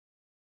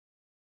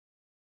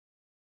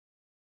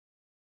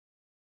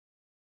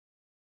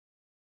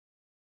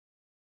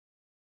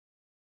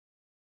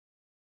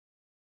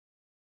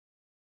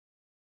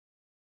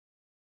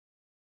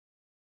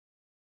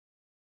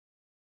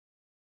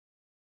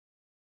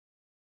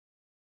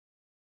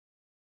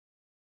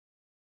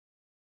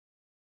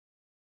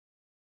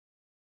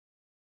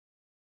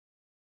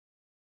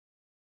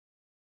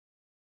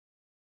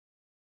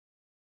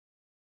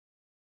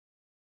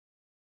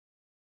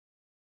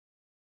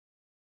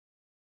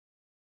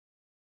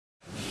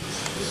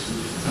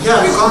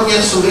Ja, wir kommen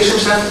jetzt zum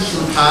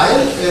wissenschaftlichen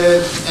Teil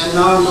and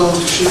now I'm going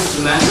to shift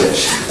the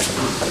language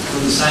to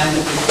the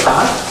scientific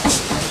part.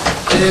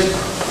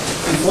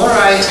 Before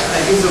I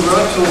give the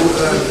word to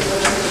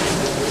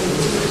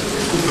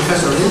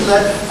Professor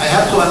Rindler, I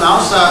have to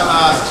announce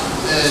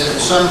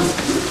some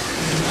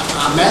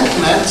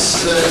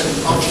amendments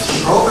of the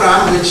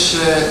program which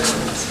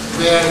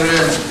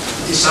were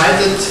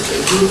decided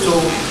due to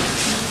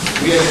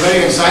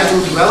very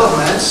exciting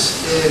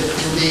developments in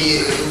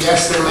the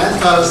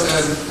experimental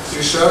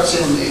research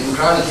in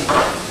gravity.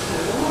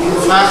 In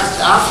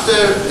fact,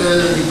 after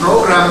the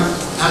program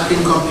had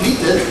been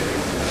completed,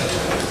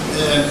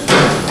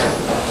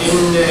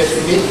 in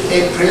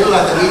mid-April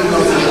at the meeting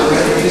of the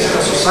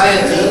Electrophysical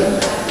Society,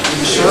 the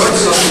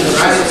results of the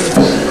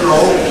relativity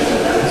probe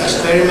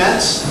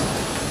experiments,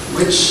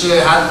 which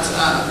had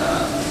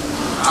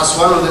as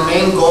one of the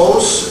main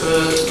goals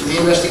the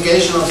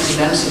investigation of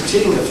the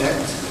Lense-Thirring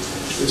effect,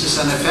 which is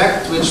an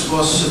effect which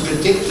was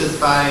predicted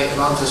by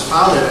Walter's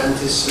father and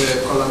his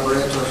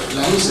collaborator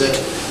Lense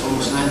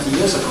almost 90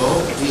 years ago.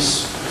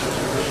 These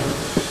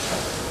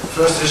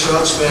first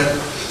results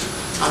were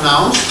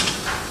announced,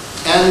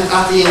 and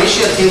at the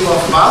initiative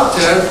of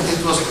Walter, it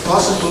was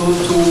possible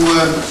to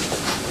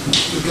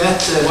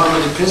get one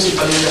of the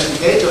principal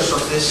investigators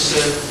of this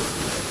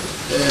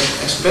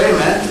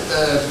experiment,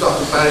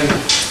 Dr. Barry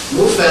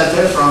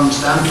Wolfgang from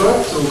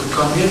Stanford, to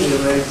come here. We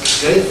are very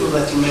grateful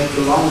that he made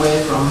the long way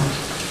from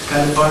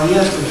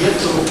California to here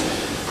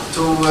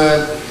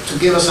to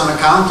give us an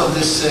account of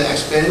this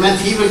experiment.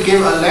 He will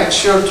give a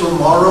lecture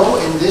tomorrow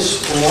in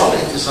this hall.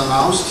 It is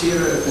announced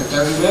here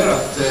everywhere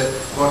at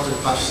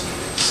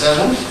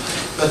 7:15.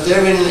 But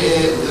there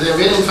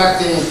will in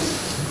fact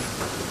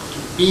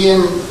be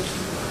in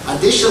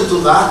addition to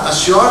that a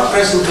short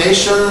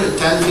presentation,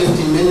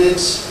 10-15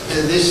 minutes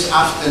this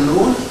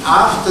afternoon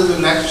after the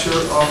lecture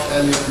of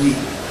Elliot Lee.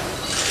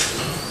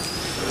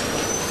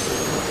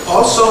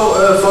 Also,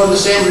 for the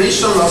same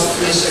reason of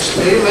his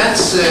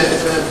experiments,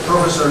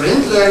 Professor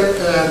Rindler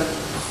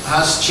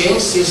has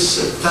changed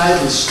his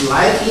title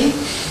slightly,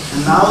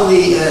 and now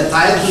the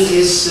title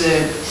is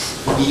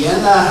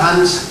Vienna,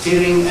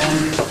 Lense-Thirring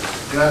and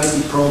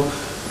Gravity Probe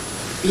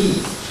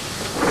B.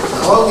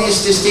 All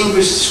these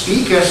distinguished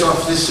speakers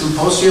of this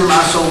symposium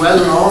are so well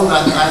known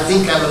that I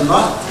think I will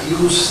not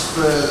use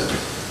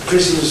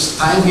precious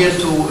time here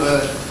to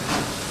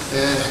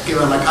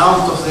give an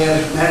account of their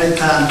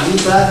merita and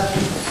vita,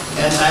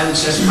 and I will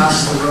just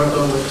pass the word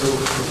over to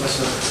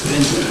Professor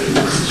Rindler.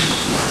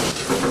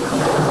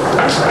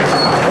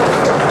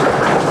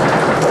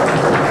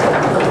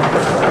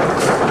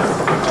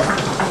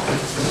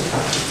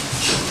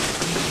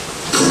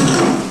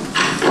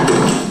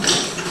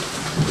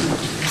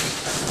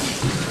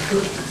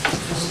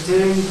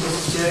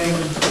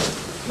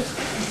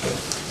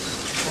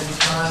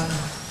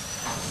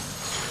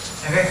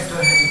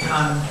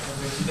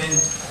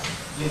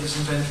 Ladies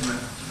and gentlemen,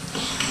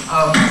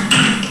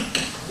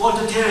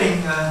 Walter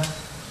Thirring,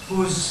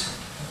 whose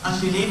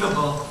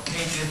unbelievable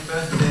 80th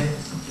birthday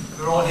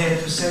we're all here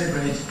to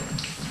celebrate.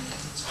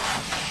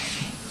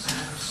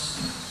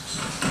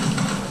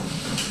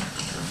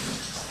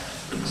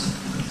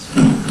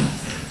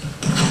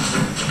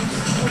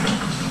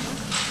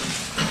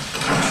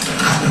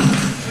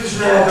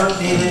 Usually I don't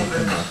need it,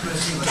 but we'll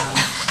see what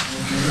happens.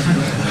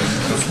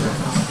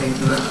 Thank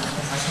you very much.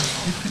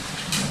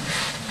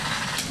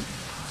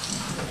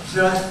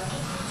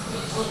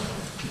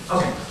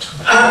 Okay.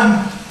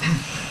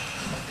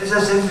 As I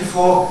said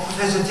before,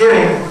 Professor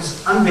Thirring,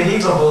 whose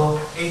unbelievable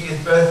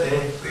 80th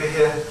birthday we're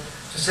here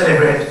to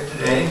celebrate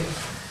today,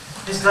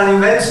 has done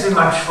immensely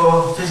much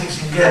for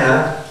physics in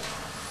Vienna,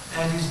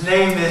 and his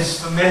name is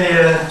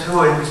familiar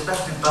to and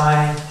respected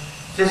by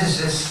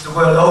physicists the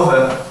world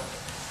over.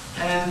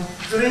 And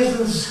the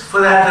reasons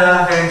for that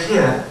are very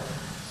clear.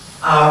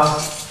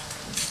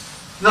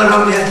 Not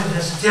only has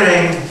Professor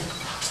Thirring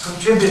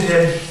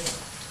contributed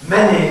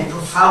many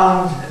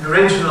profound and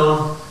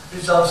original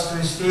results to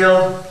his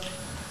field,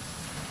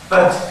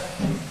 but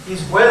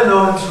he's well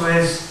known through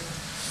his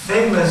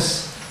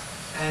famous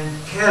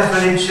and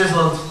carefully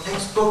chiseled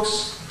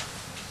textbooks,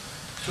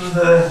 through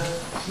the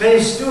many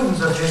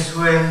students of his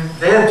who in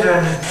their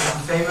turn have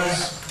become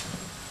famous.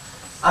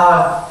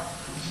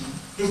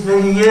 His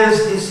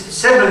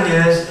several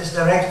years as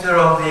director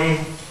of the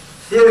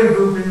theory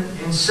group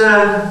in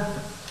CERN,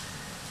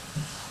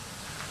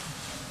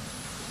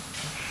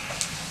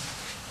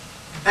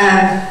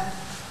 and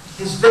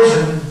his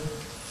vision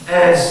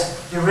as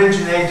the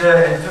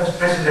originator and first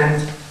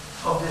president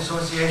of the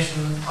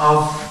Association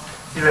of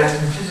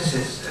Theoretical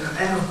Physicists.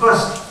 And of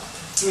course,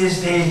 he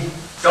is the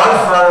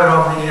godfather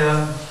of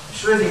the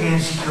Schrödinger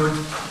Institute,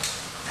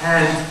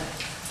 and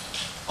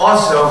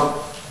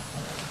also,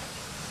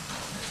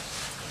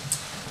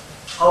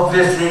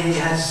 obviously, he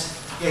has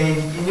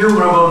gained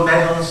innumerable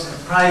medals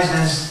and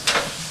prizes,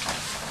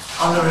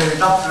 honorary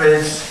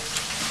doctorates,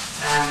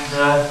 and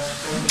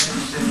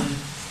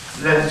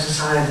learned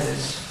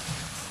societies.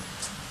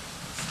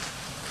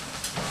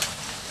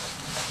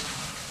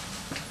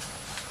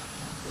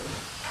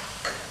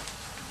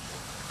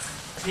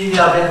 maybe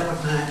I'll better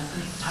put my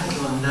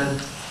title on the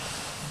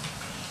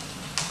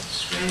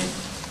screen.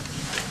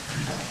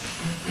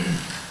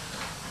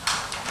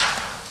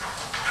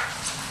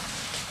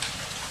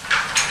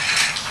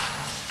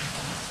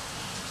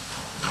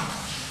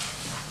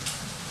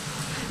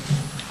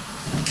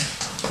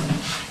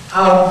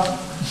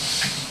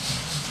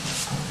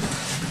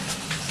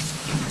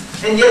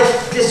 And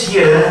yet, this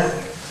year,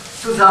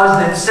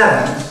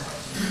 2007,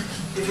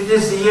 if it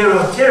is the year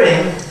of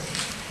Thirring,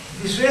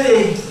 it is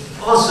really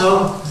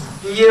also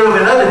the year of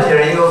another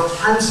Thirring, of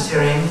Hans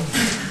Thirring,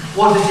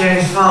 Walter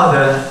Thirring's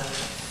father.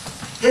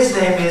 His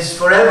name is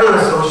forever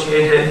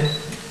associated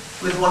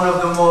with one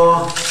of the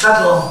more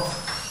subtle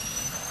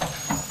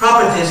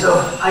properties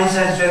of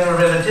Einstein's general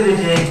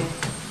relativity,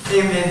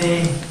 namely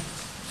the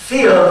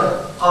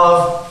field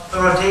of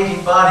a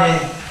rotating body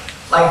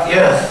like the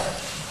Earth,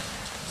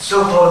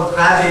 so-called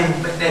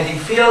gravity-magnetic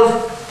field.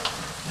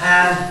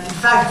 And in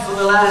fact, for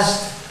the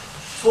last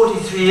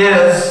 43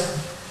 years,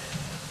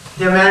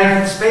 the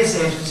American Space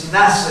Agency,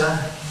 NASA,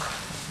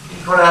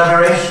 in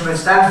collaboration with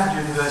Stanford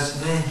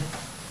University,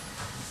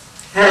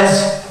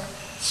 has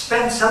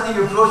spent something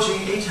approaching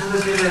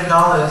 $800 million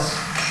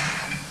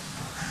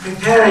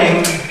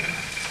preparing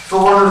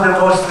for one of the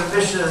most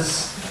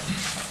ambitious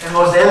and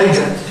most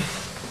elegant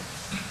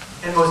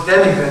and most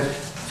delicate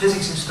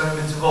physics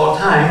experiments of all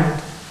time,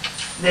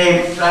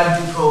 named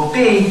Gravity Probe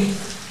B,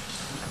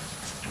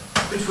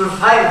 which will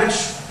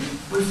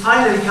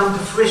finally come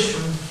to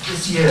fruition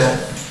this year.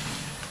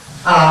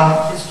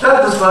 Its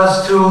purpose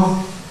was to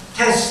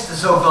test the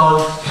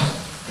so-called,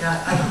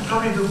 yeah, I could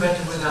probably do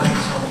better without the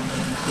song.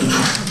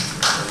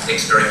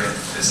 Experiment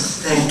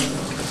physics. Thank you.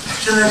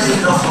 Shall I take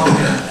it off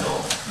longer?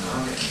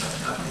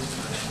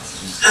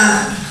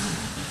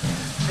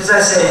 As I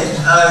say,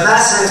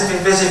 NASA has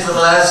been busy for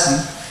the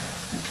last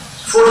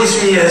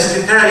 43 years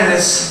preparing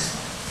this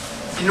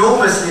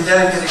enormously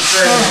delicate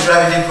experiment,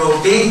 Gravity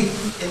Probe B,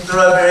 in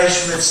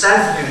collaboration with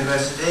Stanford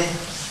University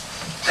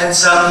and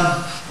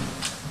some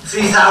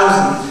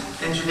 3,000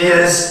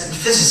 engineers and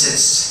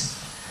physicists.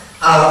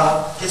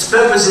 Its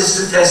purpose is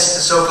to test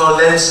the so-called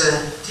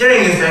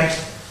Lense-Thirring effect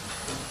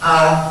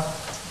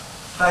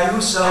by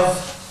use of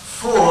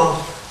 4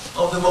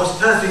 of the most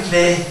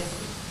perfectly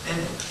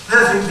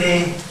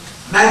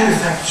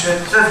manufactured,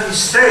 perfectly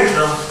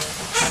spherical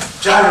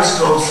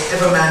gyroscopes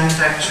ever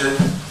manufactured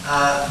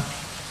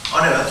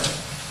on Earth.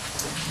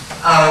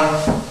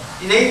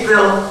 In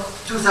April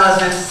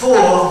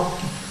 2004,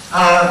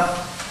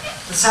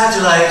 the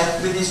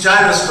satellite with these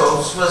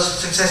gyroscopes was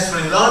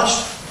successfully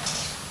launched.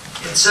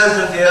 It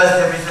circled the Earth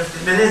every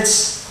 50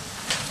 minutes,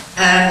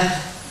 and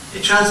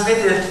it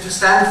transmitted to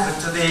Stanford,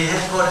 to the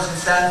headquarters in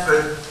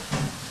Stanford,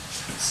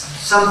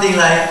 something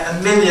like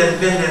 1 million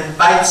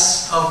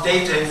bytes of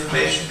data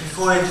information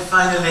before it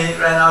finally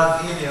ran out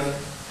of helium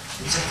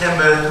in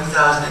September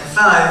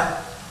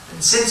 2005.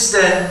 And since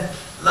then,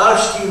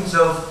 large teams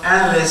of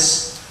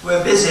analysts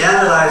were busy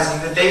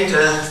analyzing the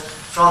data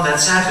from that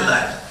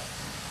satellite.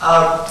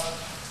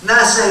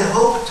 NASA had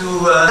hoped to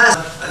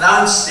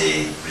announce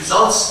the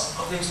results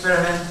of the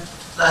experiment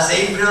last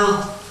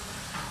April,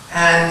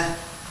 and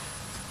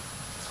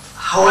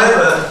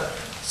however,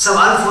 some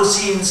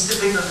unforeseen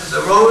difficulties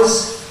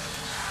arose.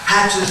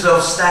 Patches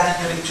of static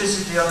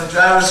electricity on the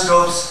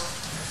gyroscopes,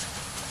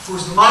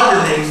 whose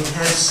modeling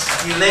has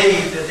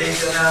delayed the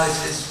data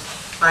analysis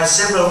by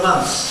several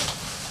months.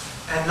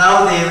 And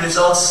now the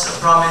results are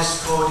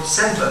promised for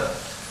December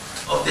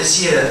of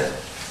this year.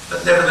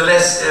 But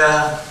nevertheless, they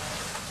are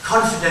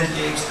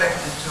confidently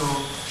expected to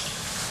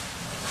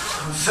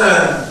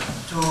confirm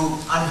to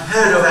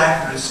unheard of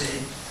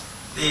accuracy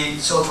the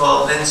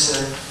so-called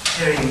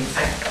Lense-Thirring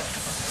effect.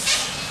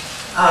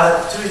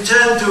 To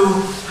return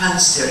to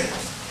Hans Thirring.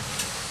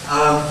 I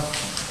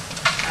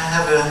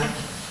have a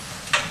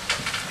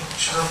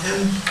picture of him.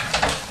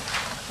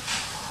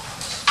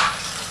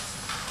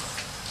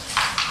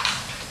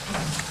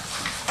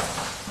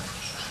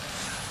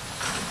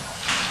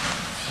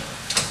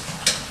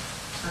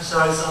 I'm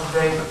sorry, it's not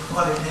very good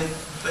quality,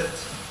 but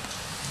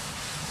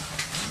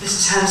this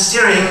is Hans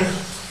Thirring,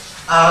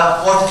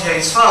 Walter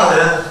Thirring's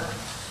father,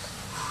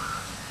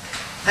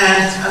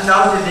 and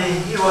undoubtedly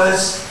he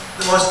was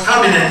the most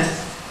prominent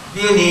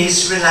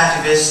Viennese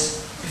relativist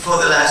before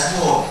the last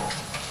war.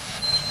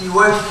 He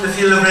worked in the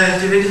field of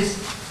relativity,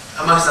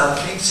 amongst other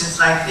things, since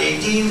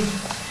 1918,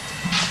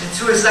 and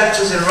through his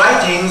lectures and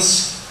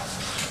writings,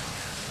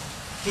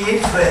 he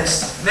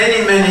influenced many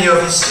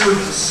of his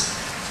students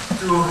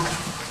to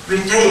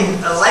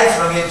retain a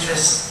lifelong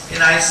interest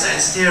in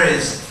Einstein's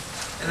theories.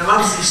 And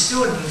amongst his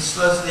students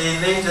was the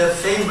later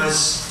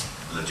famous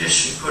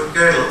logician Kurt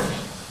Gödel.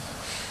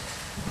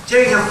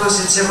 Thirring, of course,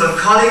 had several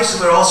colleagues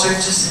who were also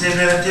interested in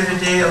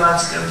relativity,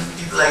 amongst them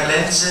people like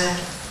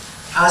Lense,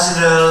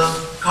 Asenel,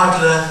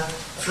 Kotler,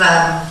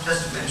 Flamm,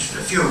 just to mention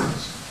a few.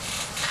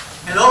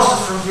 And also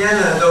from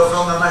Vienna, though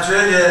from a much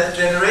earlier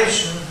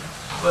generation,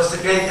 was the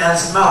great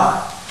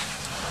Mach,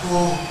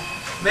 who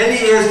many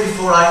years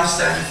before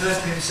Einstein referred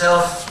to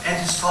himself and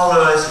his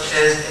followers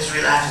as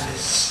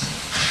relativists.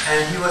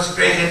 And he was a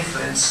great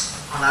influence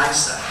on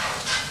Einstein.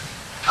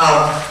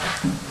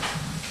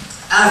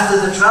 After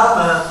the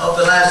trauma of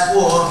the last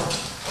war,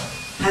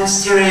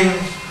 Lense-Thirring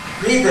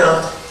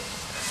rebuilt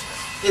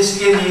his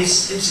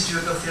Viennese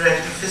Institute of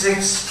Theoretical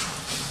Physics,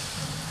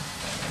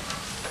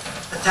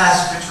 a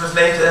task which was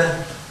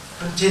later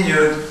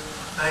continued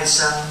by his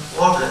son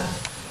Wolfgang.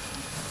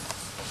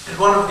 And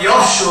one of the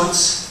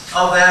offshoots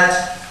of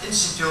that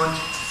institute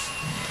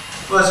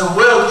was a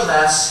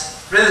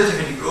world-class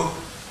relativity group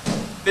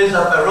built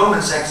up by Roman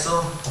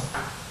Sextel,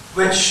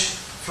 which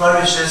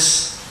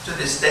flourishes to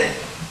this day.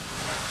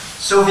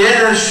 So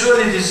Vienna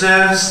surely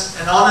deserves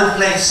an honored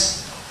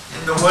place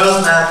in the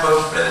world map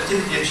of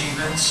relativity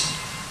achievements.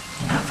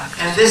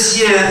 And this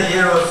year, the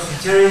year of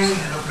Thirring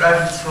and of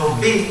gravity flow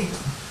B,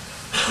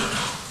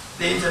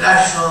 the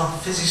international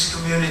physics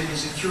community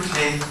is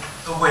acutely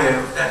aware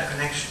of that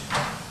connection.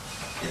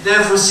 It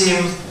therefore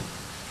seemed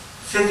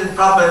fit and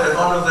proper that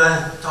one of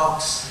the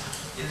talks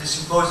in the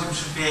symposium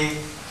should be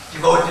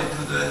devoted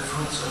to the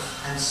fruits of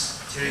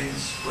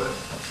Lense-Thirring's work.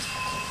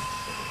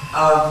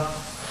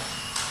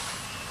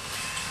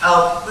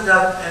 I'll put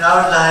up an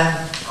outline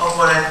of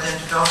what I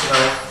intend to talk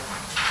about.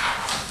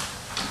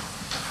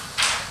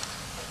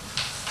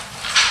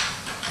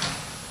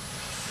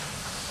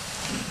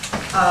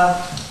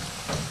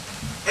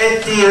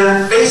 At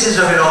the basis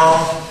of it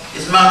all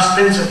is Mach's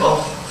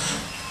principle.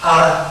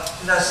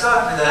 And I'll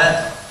start with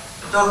that.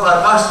 I'll talk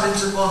about Mach's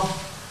principle.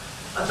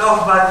 I'll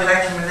talk about the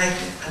electromagnetic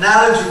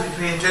analogy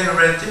between general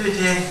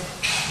relativity and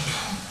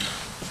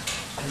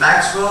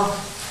Maxwell.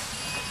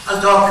 I'll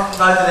talk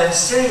about the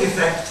Lense-Thirring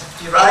effect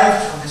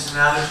derived from this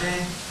analogy,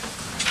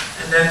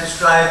 and then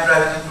describe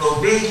gravity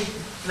flow B.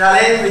 And I'll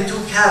end with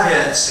two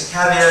caveats: a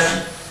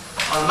caveat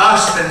on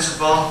Mach's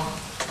principle,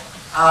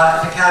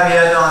 and a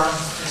caveat on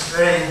this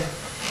very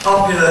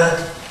popular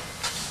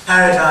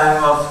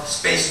paradigm of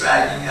space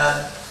dragging.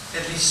 At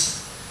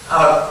least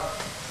I'll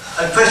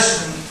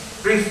question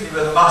briefly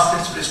whether Mach's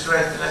principle is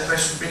correct, and I'll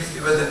question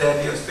briefly whether the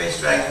idea of space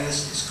dragging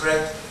is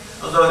correct,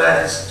 although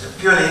that is a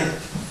purely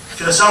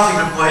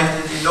philosophical point.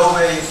 It in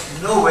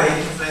no way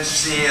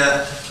influences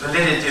the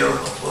validity of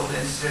both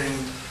Lense-Thirring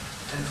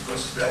and, of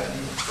course,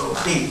 gravity flow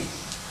B.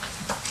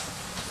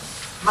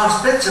 Mach's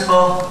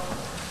principle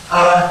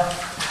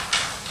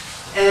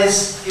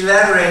is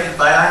elaborated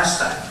by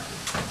Einstein.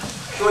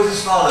 It goes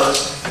as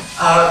follows.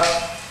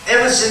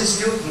 Ever since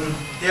Newton,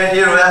 the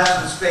idea of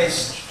absolute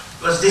space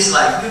was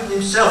disliked. Newton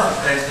himself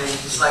apparently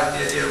disliked the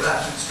idea of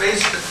absolute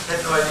space, but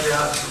had no idea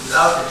how to do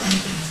without it.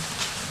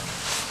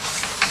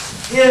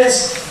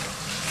 Here's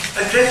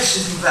a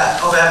criticism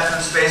of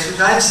absolute space, which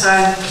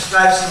Einstein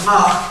describes in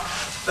Mach,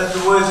 but the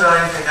words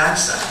are in fact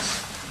Einstein's.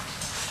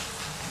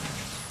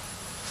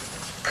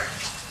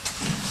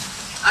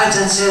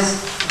 Einstein says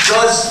it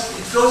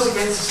goes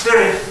against the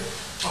spirit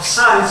of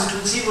science to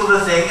conceive of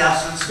a thing,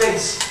 absolute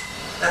space,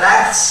 that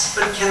acts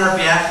but cannot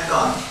be acted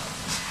on.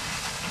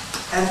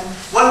 And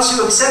once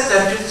you accept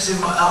that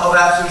criticism of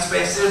absolute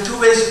space, there are two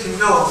ways you can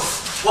go.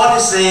 One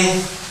is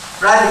the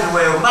radical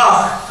way of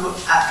Mach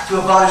to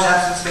abolish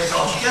absolute space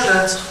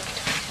altogether.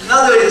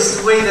 Another is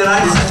the way that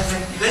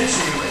Einstein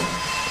eventually went,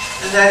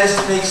 and that is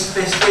to make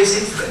space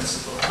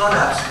influenceable, not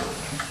absolute.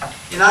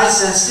 In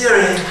Einstein's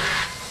theory,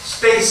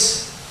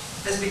 space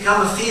has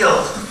become a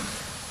field,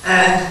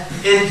 and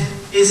it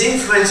is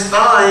influenced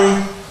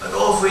by, but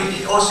also in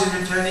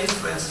return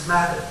influences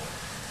matter.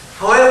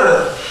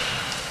 However,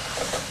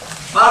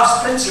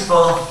 Mach's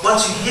principle,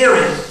 once you hear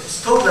it,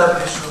 it's total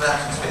abolition of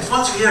absolute space.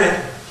 Once you hear it,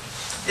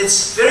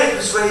 it's very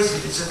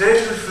persuasive. It's a very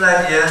beautiful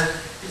idea.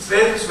 It's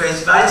very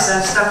persuasive.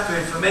 Einstein stuck to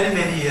it for many,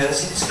 many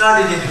years. He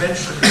discarded it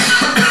eventually.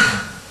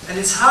 And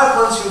it's hard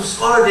once you've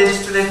swallowed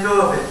it to let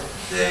go of it.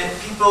 The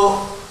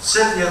people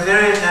certainly are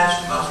very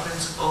attached to Mach's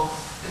principle,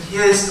 and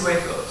here is the way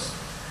it goes.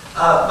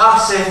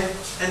 Mach said,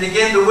 and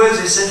again the words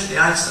are essentially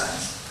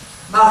Einstein's.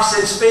 Mach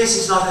said space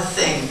is not a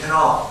thing at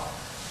all,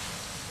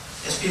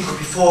 as people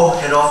before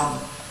had often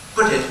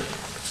put it.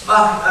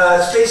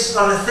 Space is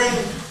not a thing.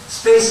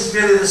 Space is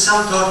merely the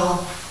sum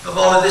total of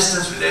all the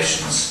distance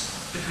relations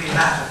between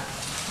matter.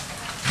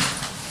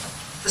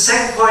 The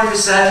second point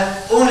is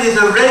that only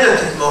the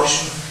relative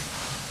motion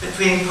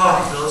between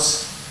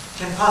particles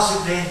can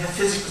possibly have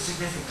physical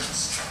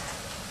significance.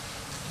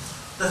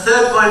 The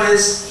third point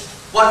is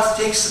what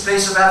takes the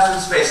place of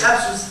absolute space.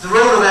 The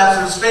role of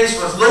absolute space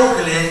was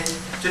locally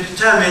to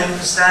determine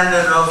the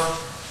standard of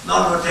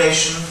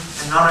non-rotation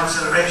and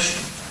non-acceleration.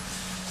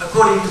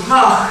 According to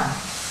Mach,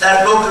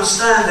 that local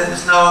standard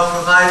is now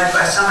provided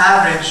by some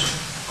average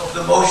of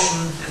the motion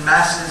and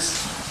masses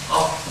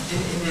in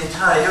the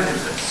entire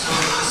universe. So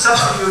the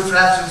substitute for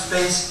absolute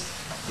space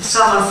is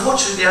some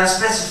unfortunately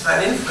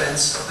unspecified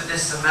influence of the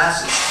distant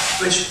masses,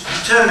 which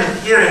determine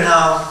here and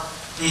now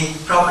the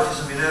properties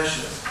of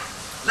inertia.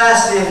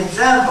 Lastly, an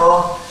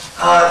example,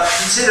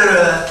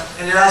 consider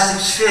an elastic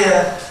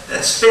sphere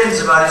that spins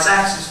about its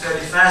axis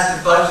very fast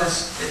and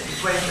bulges at the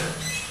equator.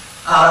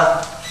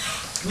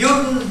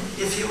 Newton,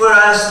 if he were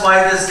asked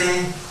why does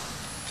the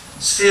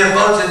sphere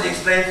bulge at the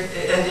equator,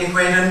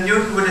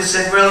 Newton would have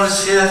said, well, the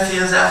sphere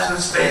feels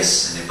absolute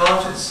space and it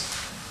bulges.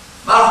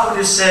 Mach would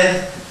have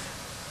said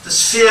the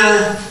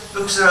sphere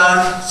looks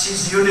around,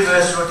 sees the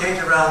universe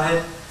rotate around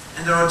it,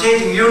 and the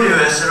rotating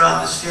universe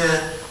around the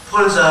sphere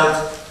pulls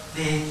out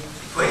the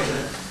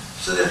equator.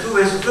 So there are two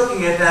ways of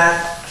looking at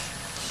that.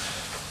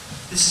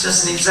 This is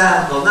just an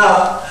example.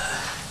 Now,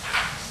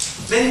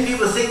 many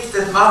people think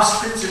that Mach's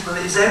principle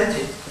is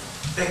empty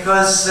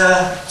because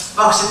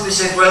Mach simply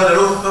said, well, the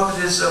local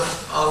properties of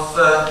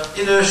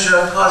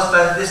inertia caused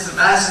by the distant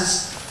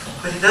masses,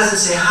 but he doesn't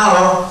say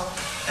how,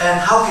 and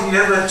how can you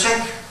ever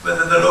check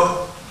whether the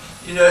local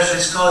inertia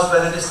is caused by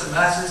the distant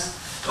masses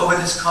or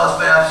whether it's caused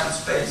by absolute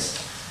space.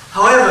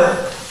 However,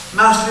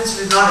 Mach's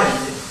principle is not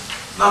empty.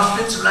 Mach's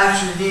principle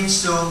actually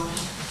leads to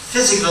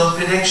physical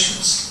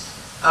predictions.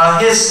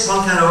 Here's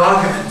one kind of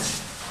argument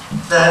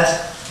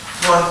that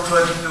one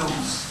could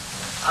use.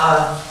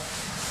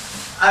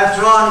 I've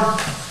drawn,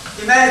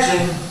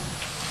 imagine,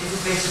 if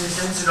it makes any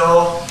sense at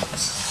all,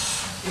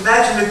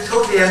 imagine a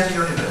totally empty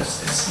universe,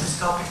 this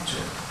top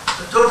picture.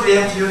 A totally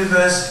empty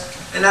universe,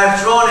 and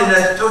I've drawn in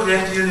that totally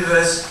empty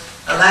universe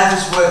a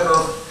lattice work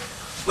of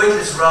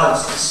weightless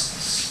rods.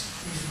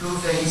 These blue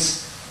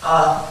things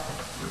are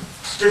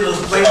little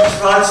weightless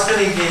rods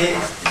filling the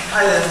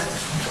entire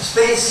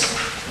space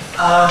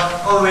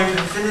all the way to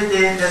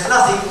infinity. There's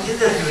nothing in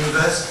that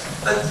universe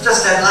but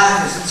just that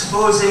lattice. And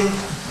supposing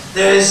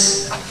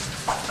there's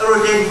a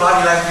rotating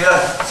body like the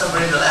Earth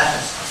somewhere in the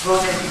lattice,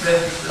 rotating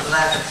vertically to the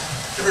lattice.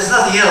 But there's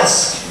nothing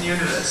else in the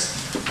universe.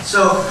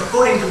 So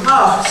according to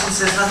Mach,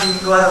 since there's nothing,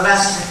 no other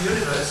masses in the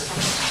universe,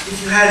 if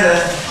you had a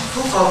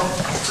Foucault,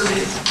 so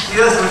the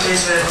Earth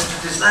rotates to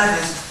this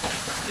lattice,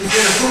 if you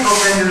had a Foucault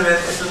pendulum at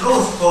the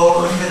North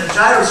Pole, or if you had a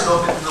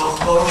gyroscope at the North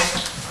Pole,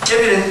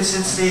 evidently,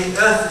 since the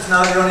Earth is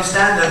now the only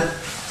standard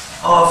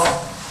of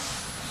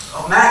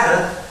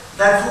matter,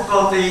 that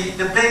Foucault,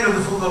 the plane of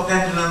the Foucault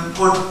pendulum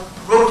would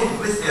rotate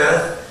with the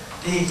Earth.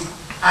 The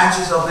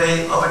axis of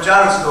a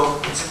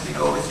gyroscope would simply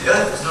go with the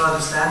Earth. There's no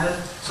other standard.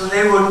 So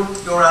they would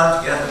go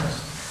around together.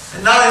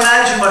 And now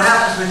imagine what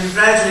happens when you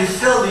gradually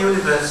fill the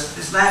universe,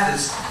 this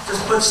lattice,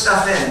 just put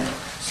stuff in,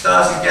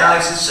 stars and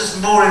galaxies,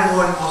 just more and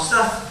more and more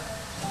stuff.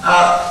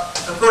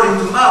 According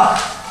to Mach,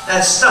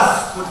 that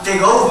stuff would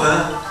take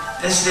over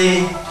as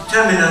the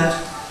determinant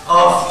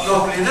of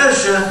local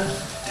inertia,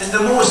 and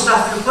the more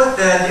stuff you put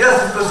there, the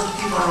Earth of course will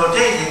keep on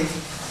rotating.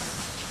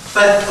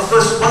 But of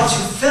course, once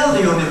you fill the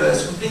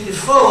universe completely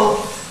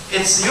full,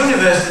 it's the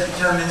universe that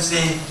determines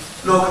the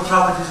local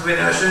properties of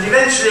inertia, and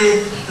eventually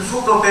the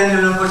Foucault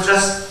pendulum would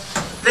just,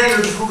 the plane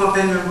of the Foucault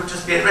pendulum would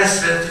just be at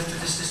rest relative to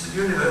this distant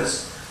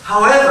universe.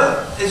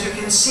 However, as you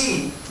can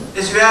see,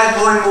 as you add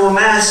more and more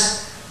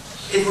mass,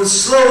 it would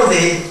slow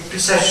the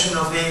precession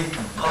of the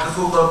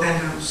Foucault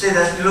pendulum. Say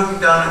that you're looking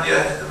down on the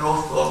Earth at the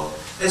North Pole.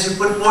 As you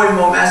put more and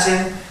more mass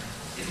in,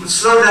 it would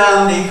slow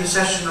down the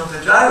precession of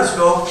the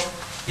gyroscope.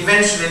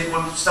 Eventually it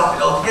would stop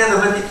it altogether,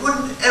 but it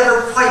wouldn't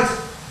ever quite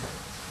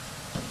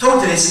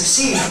totally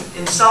succeed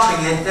in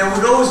stopping it. There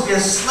would always be a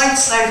slight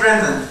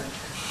remnant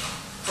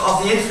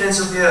of the influence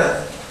of the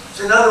Earth.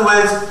 So in other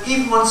words,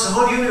 even once the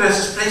whole universe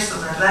is placed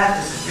on that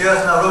lattice, and the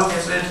Earth now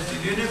rotates relative to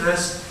the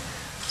universe,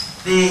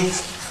 the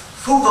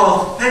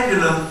Foucault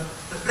pendulum,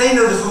 the plane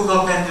of the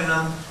Foucault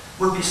pendulum,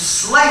 would be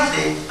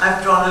slightly,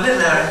 I've drawn a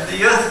little area,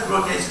 the Earth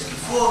rotates as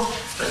before,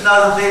 but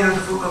now the plane of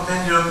the Foucault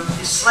pendulum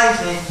is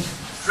slightly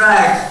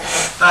dragged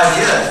by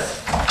the Earth.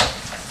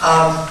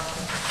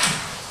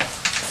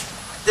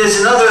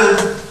 There's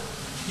another,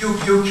 you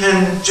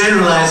can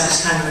generalize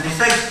this kind of an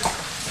effect.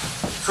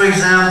 For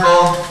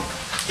example,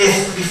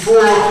 if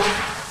before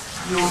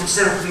you,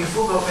 instead of putting a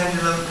Foucault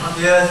pendulum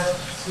on the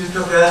Earth, you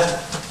took a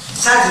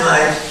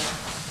satellite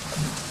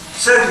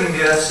circling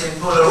the Earth, say in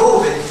polar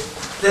orbit,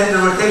 then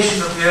the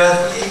rotation of the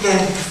Earth,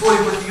 again, before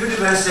you put the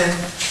universe in,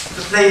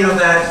 the plane of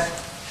that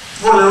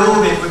polar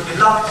orbit would be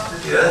locked to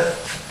the Earth.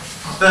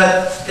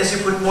 But as you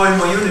put more and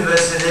more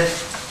universe in it,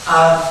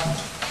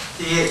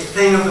 the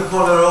plane of the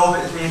polar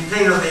orbit, the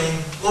plane of the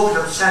orbit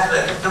of the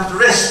satellite would come to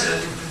rest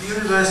relative to the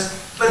universe,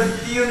 but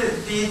the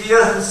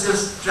Earth would still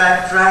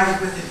drag it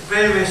with it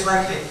very, very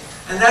slightly.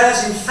 And that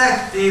is in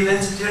fact the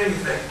Lense-Thirring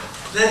effect.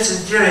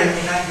 Lense-Thirring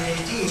in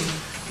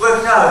 1918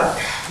 worked out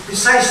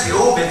precisely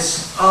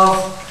orbits of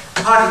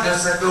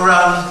particles that go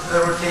around a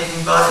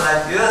rotating body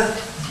like the Earth,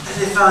 and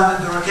they found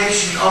that the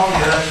rotation of the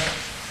Earth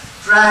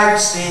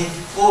drags the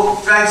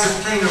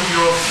plane of the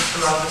orbit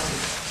along with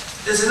it.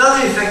 There's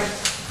another effect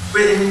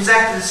in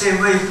exactly the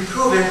same way you can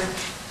prove it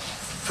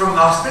from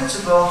Mach's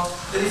principle,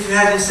 that if you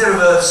had, instead of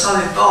a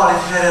solid ball, if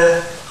you had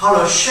a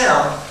hollow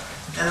shell,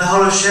 and the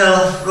hollow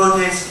shell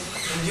rotates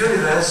in the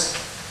universe,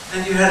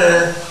 and you had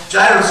a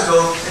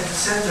gyroscope at the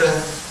center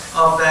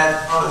of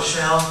that hollow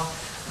shell,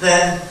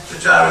 then the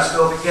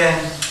gyroscope again,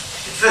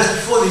 at first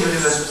before the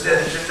universe was there,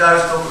 the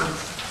gyroscope would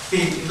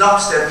be in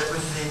lockstep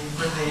with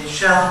the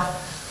shell,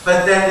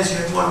 but then as you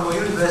have more and more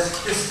universe,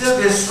 there'll still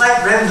be a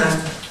slight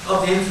remnant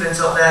of the influence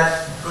of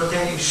that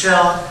rotating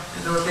shell,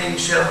 and the rotating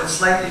shell would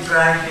slightly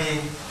drag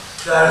the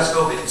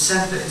gyroscope in the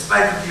center in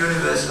spite of the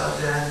universe out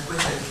there with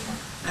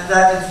it. And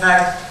that in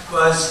fact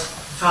was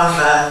found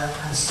by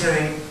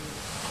Lense-Thirring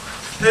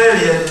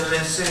earlier than the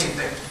Lense-Thirring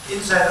effect.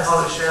 Inside the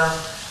hollow shell,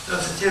 there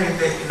was a Thirring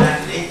effect in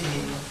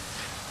 1918,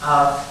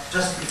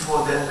 just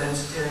before the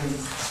Lense-Thirring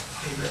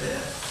paper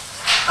there.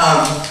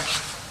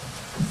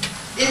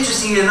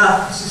 Interestingly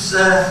enough, this is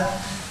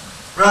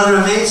rather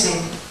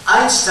amazing.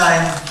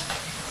 Einstein,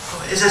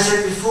 as I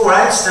said before,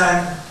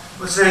 Einstein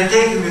was very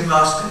taken with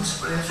Mach's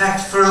principle. In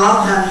fact, for a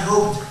long time he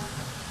hoped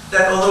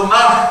that although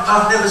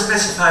Mach never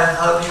specified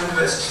how the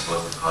universe is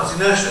supposed to cause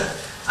inertia,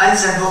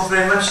 Einstein hoped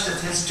very much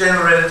that his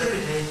general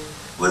relativity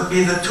would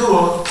be the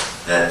tool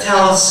that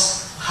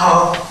tells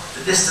how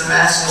the distant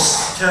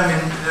masses determine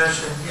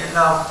inertia. And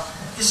now,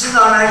 this is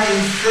now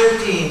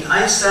 1913.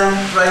 Einstein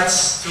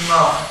writes to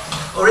Mach.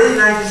 Already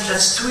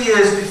that's 2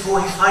 years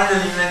before he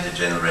finally invented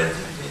general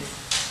relativity.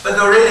 But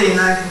already in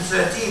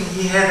 1913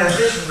 he had a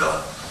vision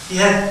of, he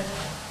had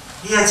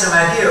some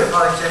idea of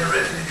how general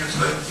relativity was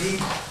going to be,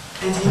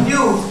 and he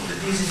knew that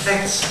these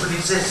effects would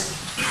exist.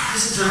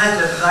 This is a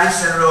letter that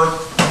Einstein wrote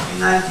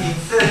in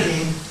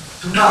 1913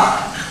 to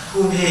Mach,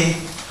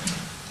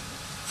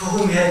 for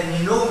whom he had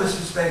an enormous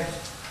respect.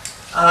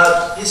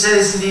 He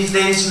says, in these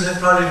days you have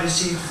probably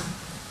received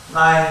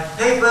my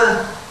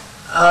paper,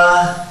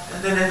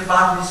 and then at the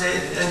bottom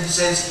he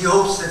says he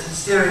hopes that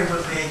his theory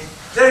will be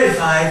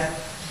verified,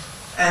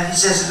 and he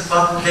says at the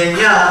bottom, then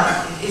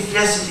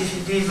if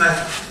indeed my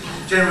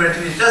general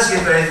relativity does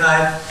get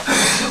verified,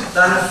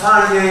 dann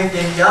erfahren wir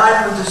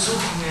geniale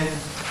Untersuchungen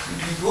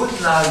über die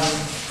Grundlagen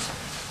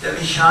der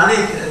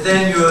Mechanik,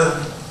 then your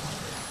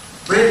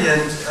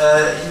brilliant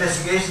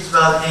investigations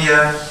about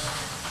the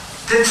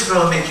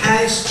principle of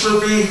mechanics will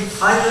be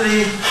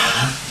finally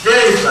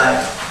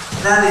verified,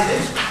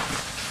 validated.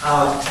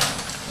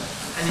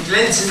 And he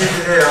glens in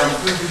it there,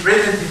 will be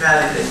brilliantly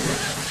validated.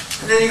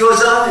 And then he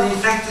goes on and in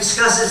fact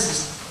discusses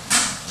this.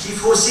 He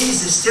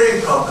foresees this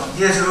Thirring problem.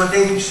 He has a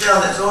rotating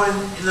shell, that's all in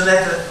the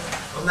letter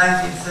of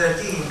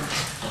 1913.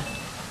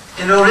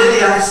 And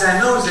already Einstein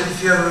knows that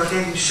if you have a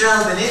rotating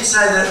shell, then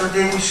inside that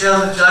rotating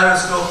shell, the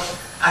gyroscope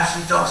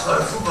actually talks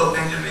about a football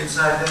pendulum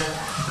inside there.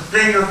 The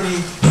plane of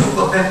the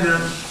football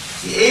pendulum,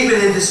 the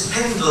Abelianist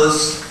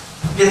pendulums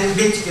get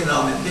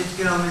mitgenommen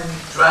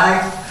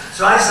drag.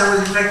 So Einstein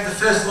was in fact the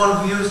first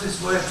one who used this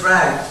word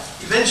drag.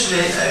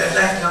 Eventually, I'd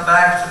like to come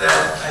back to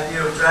that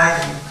idea of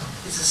dragging.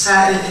 It's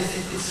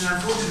an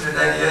unfortunate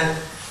idea,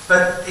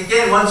 but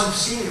again, once you've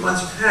seen it,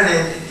 once you've heard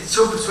it, it's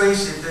so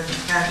persuasive that you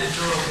can't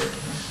ignore it.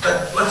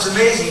 But what's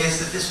amazing is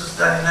that this was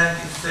done in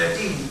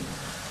 1913.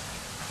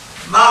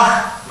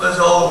 Mach was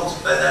old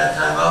by that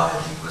time. Mach,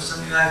 I think, was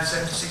something like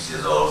 76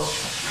 years old,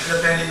 and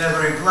apparently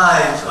never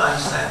replied to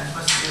Einstein. It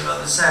must have been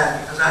rather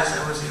sad, because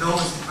Einstein was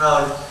enormously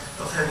proud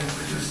of having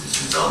produced this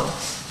result.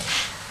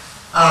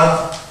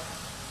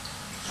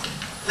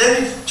 Let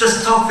me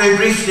just talk very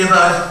briefly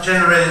about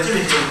general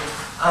relativity.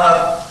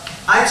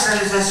 Einstein,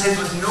 as I said,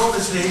 was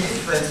enormously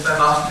influenced by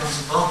Mach's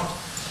principle,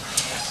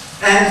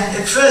 and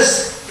at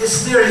first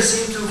his theory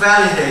seemed to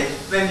validate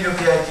many of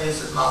the ideas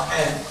that Mach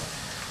had.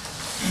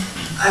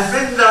 I've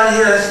written down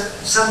here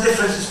some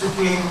differences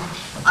between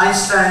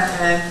Einstein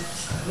and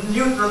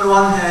Newton on the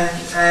one hand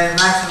and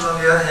Maxwell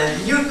on the other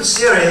hand. In Newton's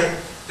theory,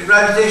 the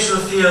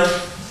gravitational field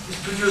is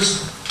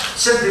produced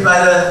simply by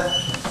the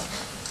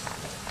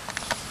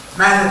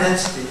matter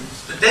density.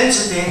 The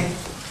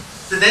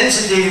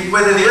density,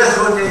 whether the Earth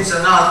rotates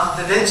or not,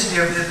 the density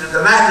of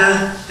the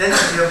matter,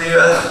 density of the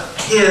Earth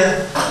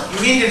here,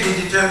 immediately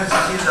determines the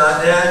field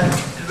out there,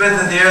 and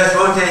whether the Earth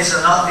rotates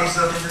or not makes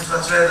no difference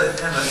whatsoever.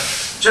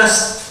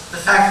 Just the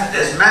fact that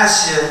there's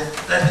mass here,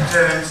 that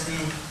determines the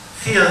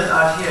field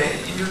out here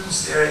in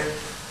Newton's theory.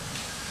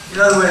 In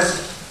other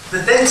words,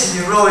 the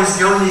density rho is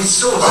the only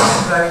source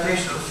of the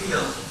gravitational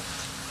field.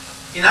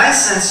 In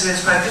Einstein's theory,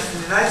 it's quite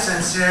different. In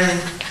Einstein's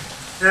theory,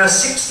 there are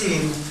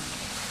 16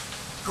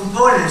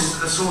 components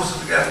to the source of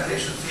the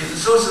gravitational field. The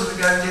source of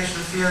the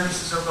gravitational field is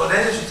the so-called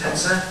energy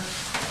tensor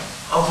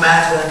of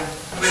matter,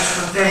 which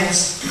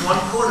contains in one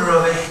corner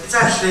of it, it's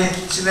actually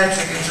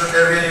symmetric, and so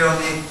there are really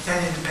only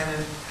 10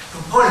 independent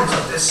components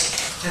of this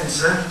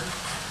tensor.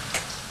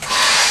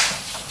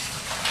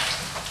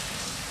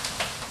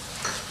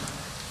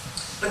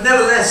 But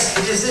nevertheless,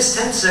 it is this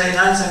tensor in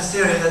Einstein's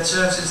theory that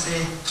serves as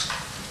the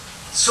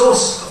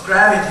source of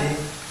gravity,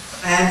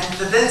 and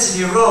the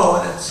density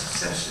rho, that's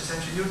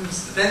essentially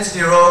Newton's, the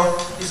density rho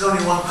is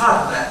only one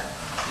part of that.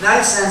 In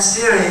Einstein's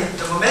theory,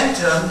 the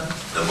momentum,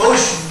 the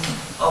motion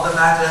of the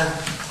matter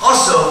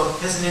also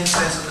has an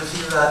influence on the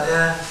field out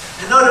there.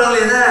 And not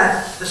only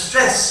that, the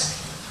stress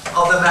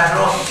of the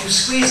matter also. If you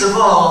squeeze a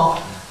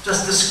ball,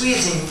 just the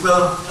squeezing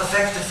will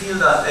affect the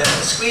field out there.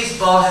 A squeezed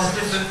ball has a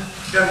different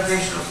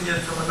gravitational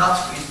field from a not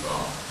squeezed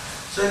ball.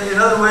 So in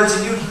other words,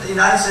 in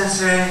Einstein's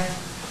theory,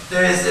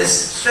 there is this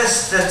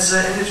stress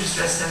tensor, energy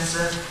stress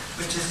tensor,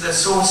 which is the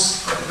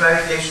source of the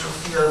gravitational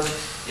field.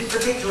 In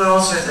particular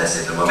also, as I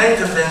said, the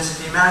momentum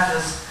density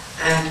matters,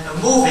 and a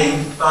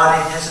moving body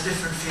has a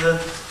different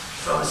field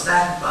from a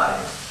static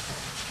body.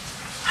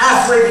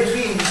 Halfway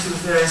between these two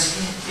theories,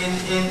 in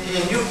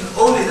Newton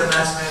only the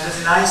mass matters,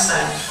 in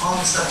Einstein all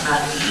the stuff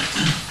matters.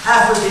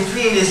 Halfway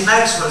between is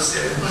Maxwell's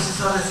theory. Of course,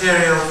 it's not a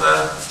theory of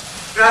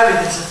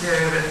gravity is a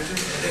theory of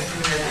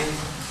electromagnetic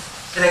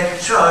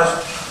electric charge.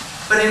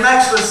 But in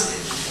Maxwell's,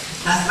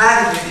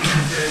 mathematically, these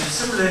two theories are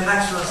similar. In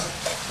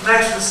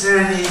Maxwell's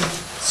theory, the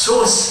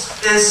source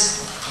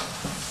is,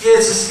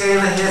 here's a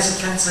scalar, here's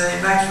a tensor.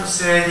 In Maxwell's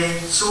theory,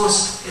 the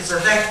source is a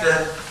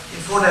vector in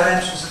 4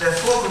 dimensions. So there are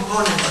 4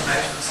 components in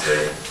Maxwell's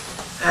theory.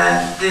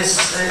 And this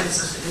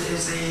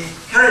is the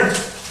current,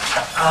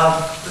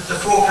 with the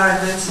 4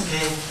 current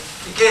density.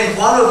 Again,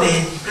 one of the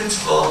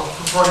principal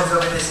components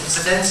of it is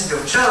the density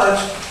of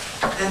charge,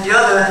 and the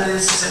other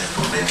is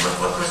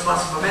what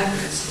corresponds to momentum.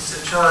 It's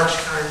a charge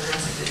current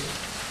density.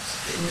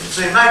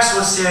 So in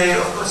Maxwell's theory,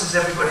 of course, as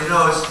everybody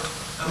knows,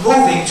 a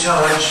moving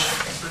charge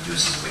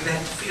produces a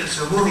magnetic field.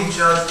 So a moving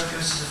charge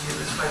produces a field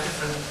that's quite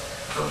different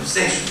from the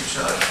stationary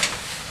charge.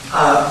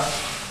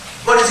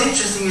 What is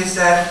interesting is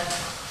that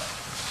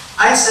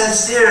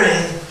Einstein's theory,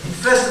 in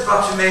first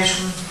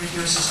approximation,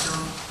 reduces to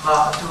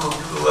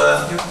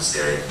Newton's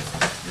theory.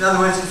 In other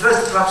words, in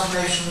first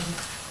approximation,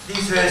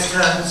 these various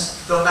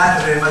terms don't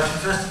matter very much. In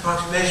first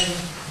approximation,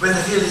 when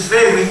the field is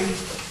very weak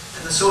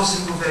and the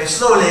sources move very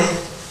slowly,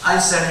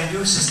 Einstein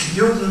reduces to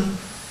Newton.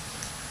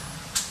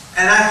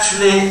 And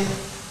actually,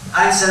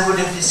 Einstein would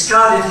have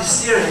discarded his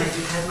theory if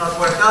it had not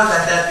worked out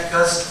like that,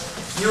 because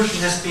Newton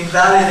has been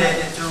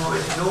validated to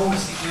an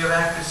enormous degree of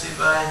accuracy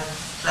by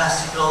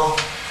classical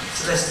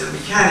celestial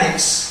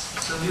mechanics.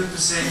 So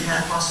Newton's theory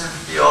can't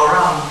possibly be all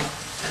wrong.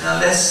 And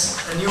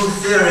unless a new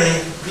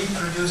theory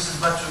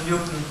reproduces much of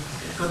Newton,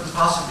 it couldn't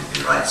possibly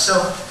be right. So,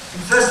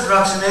 in first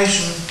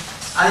approximation,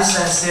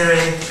 Einstein's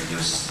theory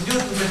reduces to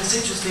Newton, but it's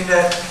interesting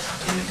that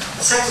in the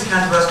second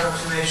kind of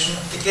approximation,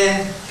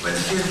 again, when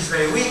the field is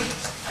very weak,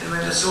 and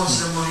when the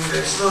sources are moving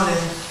very slowly,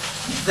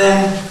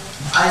 then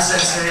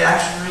Einstein's theory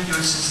actually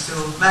reduces to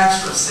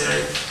Maxwell's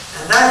theory.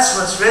 And that's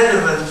what's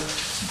relevant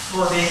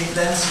for the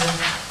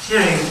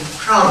Lense-Thirring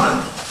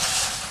problem.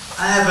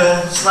 I have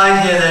a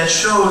slide here that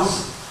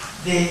shows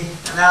the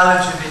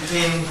analogy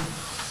between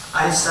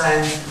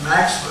Einstein and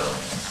Maxwell.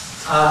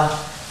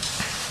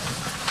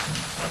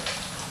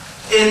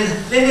 In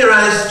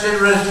linearized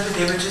general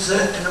relativity, which is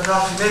an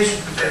approximation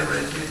for general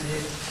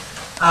relativity,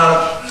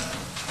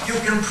 you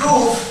can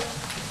prove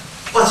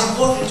what's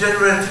important in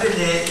general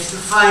relativity is to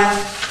find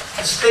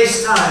the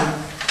space-time.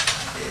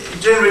 In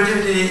general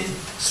relativity,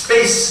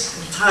 space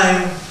and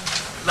time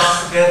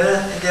locked together,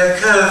 and they're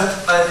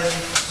curved by the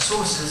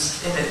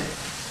sources in it.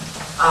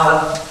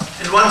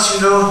 And once you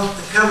know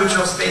the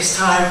curvature of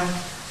space-time,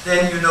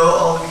 then you know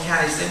all the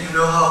mechanics. Then you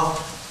know how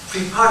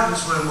free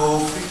particles will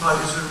move. Free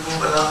particles will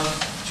move along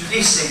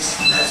geodesics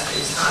in that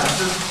space-time.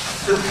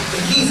 So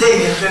the key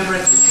thing in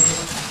general relativity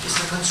is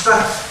to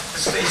construct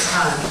the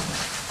space-time.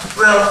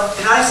 Well,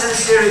 in Einstein's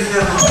theory, if you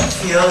have a weak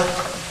field,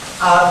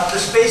 the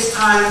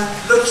space-time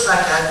looks like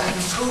that. We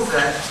can prove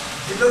that.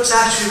 It looks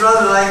actually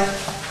rather like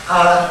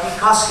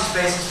Minkowski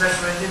space in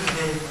special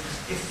relativity.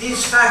 If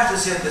these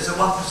factors here, there's a 1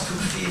 plus 2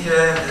 phi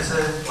here, and there's a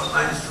 1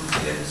 minus 2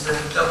 phi, and there's a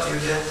w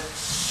here,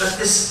 but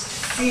this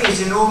phi is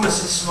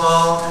enormously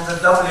small, and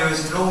the w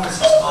is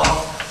enormously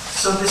small.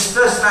 So this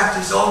first factor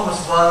is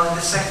almost 1, and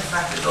the second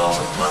factor is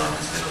almost 1, and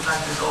this middle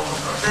factor is almost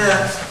not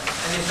there.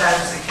 And if that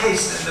is the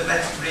case, then the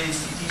metric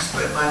reads dt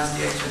squared minus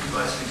dx dy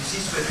squared dc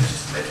squared, which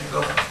is the metric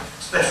of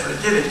special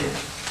relativity.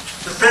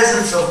 The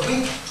presence of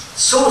weak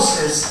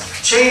sources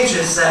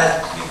changes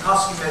that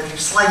Minkowski metric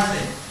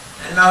slightly,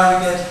 and now you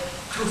get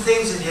 2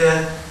 things in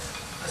here,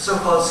 a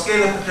so-called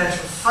scalar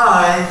potential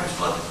phi, which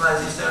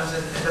multiplies these terms,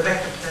 and a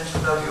vector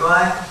potential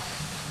wi,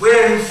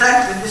 where in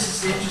fact, and this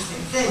is the interesting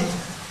thing,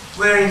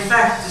 where in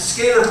fact the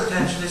scalar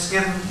potential is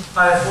given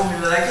by a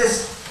formula like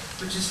this,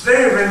 which is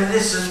very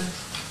reminiscent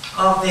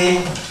of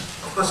the,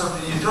 of course, of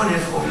the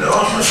Newtonian formula,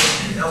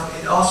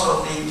 also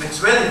of the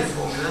Maxwellian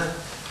formula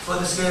for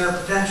the scalar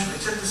potential,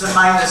 except there's a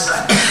minus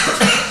sign.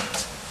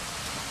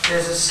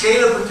 There's a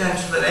scalar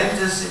potential that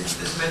enters into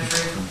this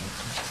metric,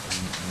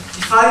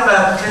 defined by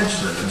a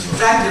potential that looks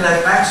exactly like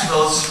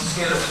Maxwell's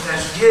scalar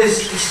potential. Here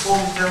is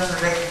formed in terms of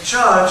electric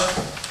charge,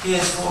 here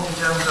is formed in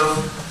terms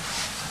of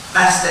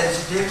mass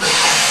density, but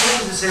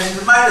it's the same.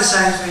 The minus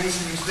sign is very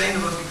easily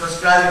explainable because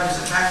gravity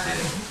is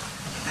attractive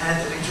and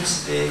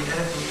electricity,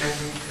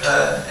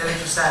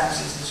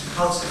 electrostatics is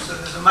repulsive. So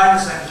there's a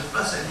minus sign, there's a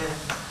plus sign here.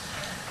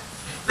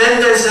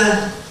 Then there's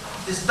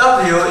this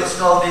W, it's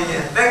called the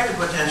vector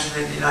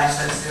potential in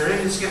Einstein's theory.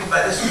 It's given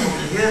by this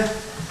formula here.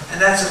 And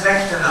that's a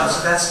vector now,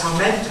 so that's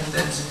momentum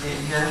density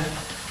here.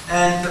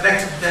 And the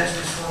vector potential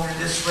is formed in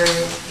this way.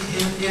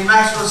 In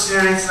Maxwell's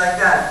theory, it's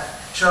like that.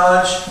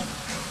 Charge,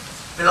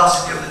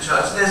 velocity of the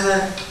charge. There's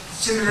a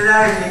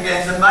similarity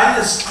again. The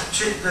minus,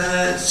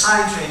 the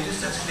sign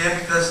changes, that's clear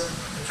because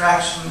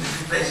attraction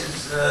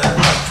replaces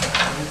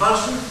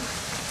repulsion.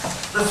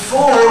 The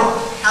 4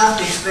 can't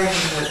be explained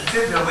in a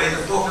trivial way.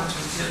 The 4 comes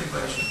from the field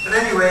equation. But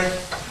anyway,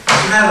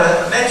 you have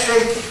a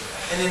metric,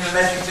 and in the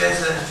metric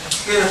there's a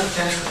scalar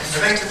potential and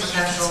a vector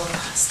potential,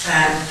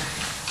 and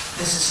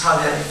this is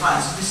how they're defined.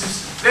 So this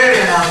is very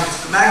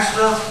analogous to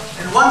Maxwell,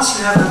 and once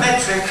you have the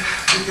metric,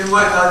 you can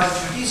work out the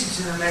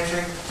geodesics in the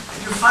metric, and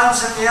you find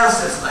something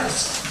else that's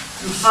nice.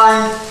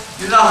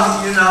 you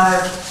now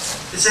have,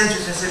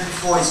 essentially, as I said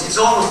before, it's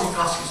almost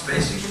Minkowski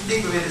space. You can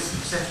think of it as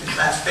essentially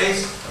flat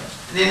space.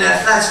 And in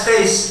that flat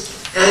space,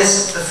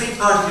 as the free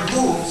particle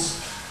moves,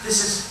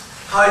 this is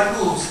how it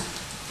moves.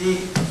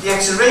 The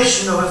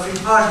acceleration of a free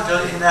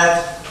particle in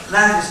that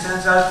lattice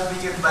turns out to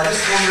be given by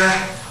this formula,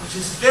 which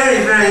is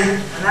very,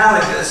 very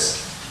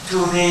analogous to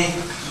the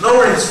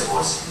Lorentz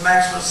force in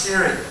Maxwell's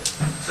theory.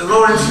 The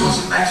Lorentz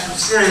force in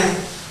Maxwell's theory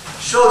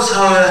shows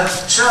how a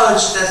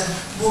charge that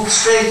moves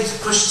straight is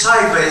pushed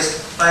sideways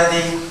by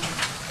the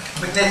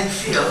magnetic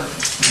field.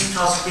 E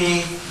cross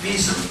B, V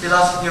is the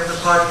velocity of the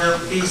particle,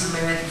 B is the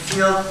magnetic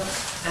field,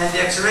 and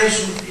the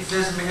acceleration, if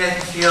there's a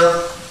magnetic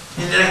field,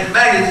 in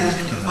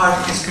electromagnetism, the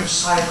particle is pushed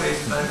sideways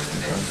by the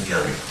magnetic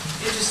field.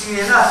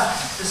 Interestingly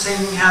enough, the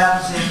same thing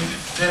happens in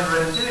general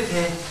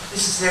relativity.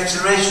 This is the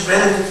acceleration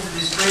relative to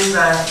this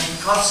Grayband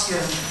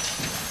Minkowskian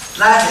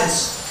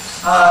lattice.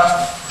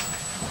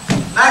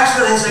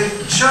 Maxwell has a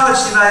charge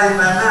divided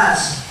by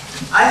mass.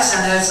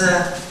 Einstein has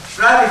a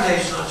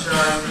gravitational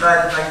charge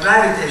divided by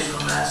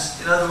gravitational mass.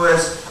 In other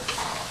words,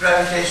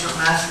 gravitational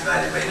mass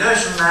divided by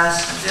inertial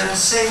mass. And they are the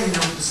same in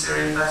Newton's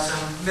theory by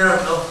some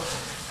miracle.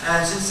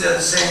 And since they're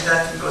the same,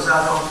 that thing goes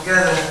out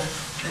altogether.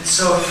 And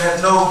so you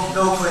have no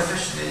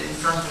coefficient in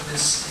front of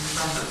this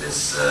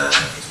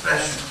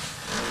expression.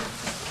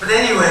 But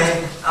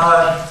anyway,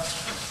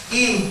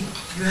 E,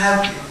 if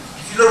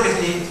you look at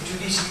the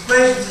judicial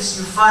equations,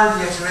 you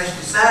find the acceleration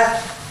is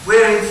that,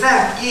 where in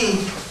fact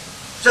E,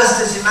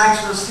 just as in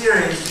Maxwell's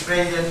theory, is the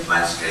gradient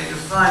minus gradient of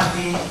phi,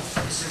 B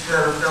is the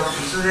curve of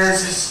W. So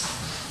there's this,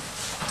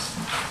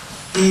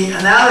 the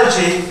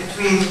analogy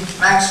between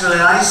Maxwell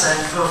and Einstein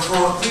for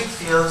weak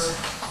fields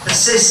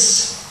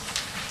persists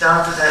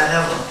down to that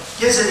level.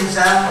 Here's an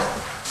example.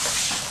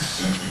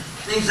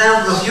 An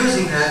example of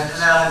using that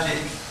analogy.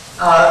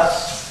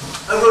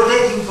 A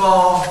rotating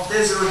ball,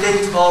 there's a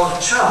rotating ball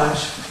of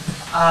charge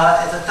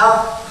at the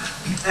top,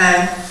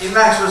 and in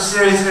Maxwell's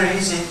theory it's very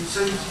easy.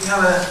 So you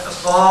have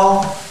a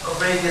ball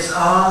of radius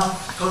r,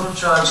 total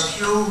charge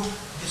q,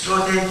 it's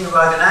rotating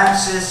about an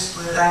axis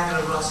with an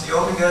angular velocity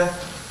omega,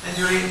 and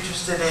you're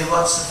interested in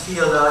what's the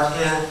field out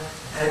here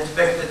at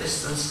vector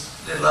distance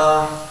little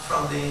r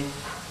from the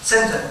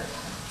center.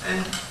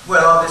 And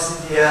well,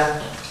 obviously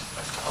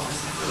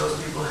for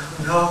those people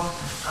who know,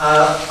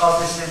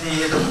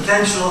 obviously the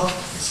potential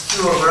is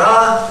q over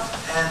r,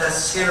 and that's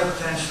the scalar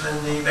potential, and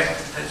the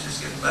vector potential is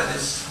given by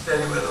this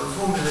very well-known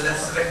formula.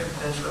 That's the vector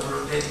potential of a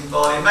rotating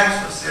ball in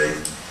Maxwell's theory.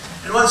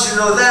 And once you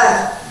know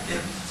that, you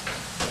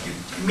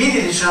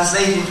immediately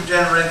translate into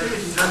general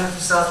relativity. You don't have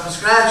to start from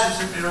scratch.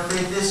 You simply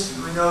rotate this.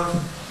 We know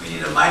we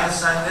need a minus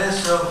sign there,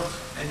 so,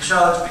 and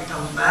charge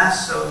becomes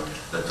mass. So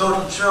the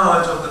total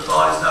charge of the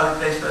ball is now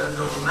replaced by the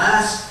total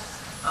mass.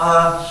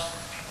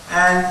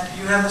 And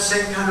you have the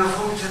same kind of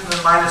function with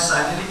a minus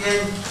sign. And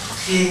again,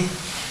 the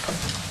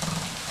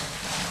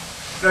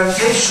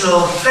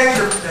gravitational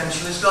vector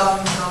potential is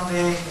gotten from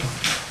the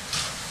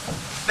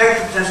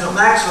vector potential of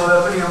Maxwell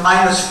by putting a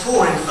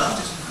 -4 in front,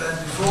 as we've learned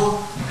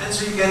before. And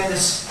so you get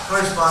this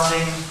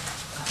corresponding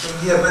thing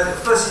here. But of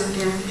course, in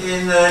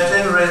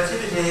general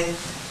relativity,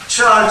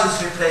 charge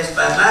is replaced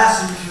by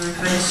mass. And if you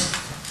replace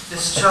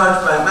this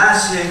charge by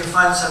mass here, you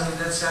find something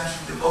that's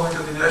actually the moment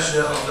of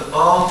inertia of the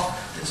ball.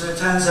 And so it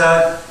turns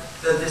out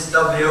that this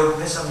W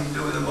has something to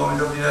do with the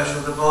moment of inertia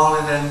of the ball,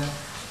 and then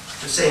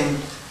the same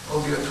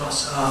omega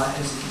cross R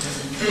as in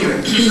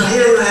anyway. So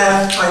here you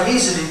have, quite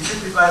easily,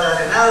 simply by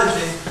that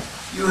analogy,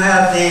 you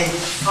have the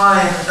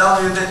phi and the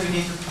W that you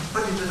need to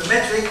put into the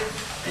metric,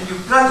 and you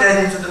plug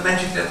that into the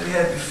metric that we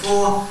had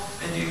before,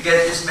 and you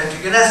get this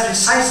metric. And that's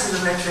precisely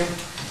the metric,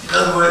 in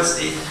other words,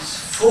 the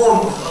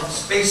form of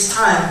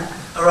space-time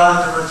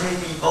around the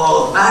rotating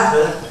ball of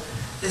matter.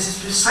 This is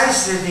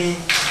precisely the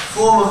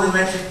form of the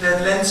metric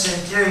that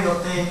Lense-Thirring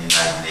obtained in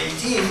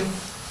 1918.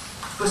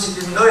 Of course, he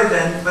didn't know it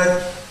then,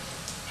 but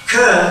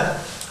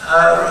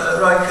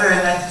Roy Kerr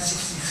in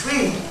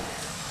 1963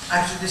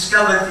 actually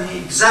discovered the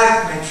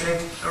exact metric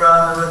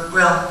around the,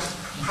 well,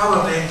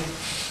 probably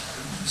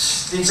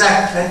the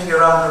exact metric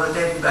around the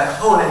rotating black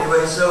hole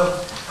anyway. So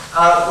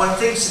one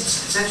thinks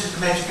it's essentially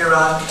the metric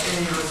around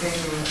any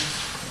rotating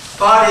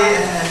body,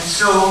 and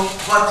so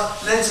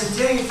what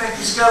Lense-Thirring in fact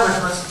discovered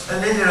was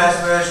a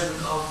linearized version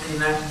of the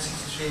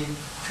 1963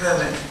 Kerr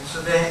metric.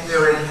 So they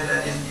already had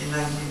that in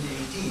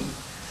 1918.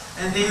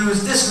 And they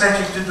used this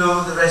metric to do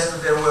the rest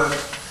of their work.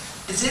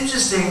 It's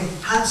interesting,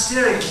 Hans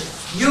Thirring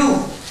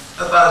knew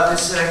about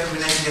this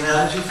electromagnetic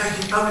analogy. In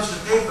fact, he published a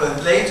paper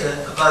later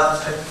about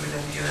this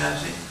electromagnetic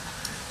analogy.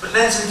 But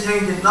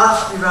Lense-Thirring did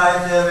not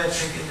derive their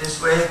metric in this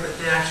way, but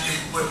they actually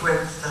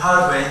went the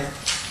hard way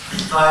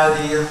via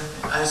the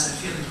Einstein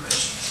field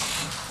equations.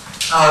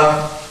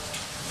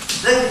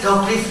 Let me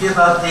talk briefly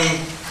about the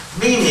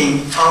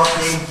meaning of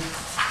the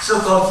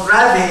so-called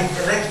gravity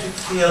electric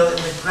field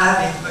and the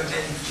gravity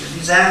magnetic field,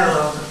 these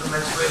analogs of the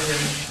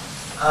Maxwellian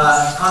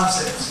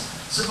concepts.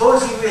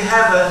 Supposing we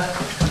have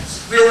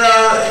we're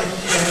now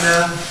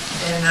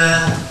in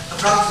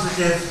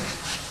approximative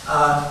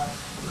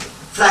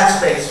flat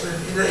space.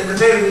 In a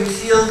very weak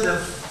field, the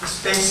the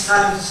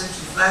space-time is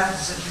essentially flat,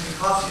 it's essentially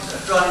Minkowski, so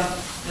I've drawn it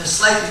in a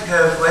slightly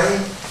curved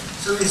way.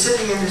 So we're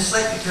sitting in this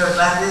slightly curved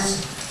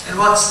lattice, and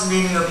what's the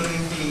meaning of E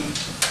and B?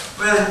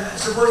 Well,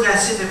 suppose I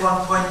sit at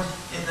one point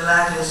in the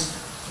lattice,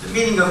 the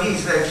meaning of E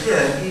is very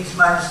clear. E is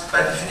minus,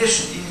 by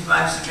definition, E is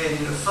minus the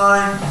gradient of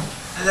phi,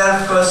 and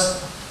that, of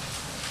course,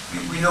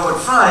 we know what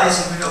phi is,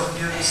 and we know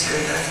from Newton's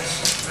theory that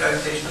it's a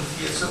gravitational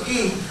field. So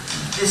E,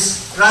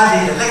 this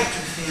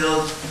gravi-electric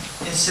field,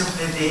 is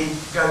simply the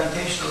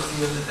gravitational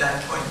field at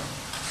that point.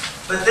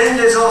 But then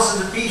there's also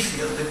the B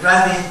field, the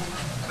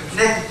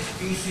gravi-magnetic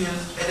B field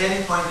at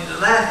any point in the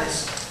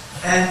lattice,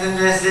 and then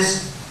there's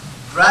this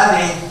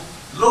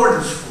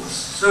gravi-Lorentz force.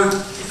 So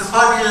if the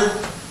particle,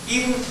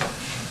 even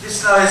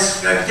this now is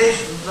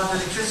gravitation, not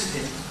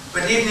electricity,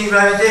 but even in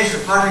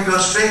gravitation, the particle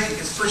goes straight, it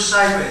gets pushed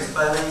sideways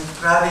by the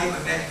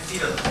gravi-magnetic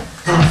field.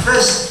 So the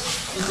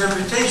first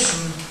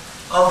interpretation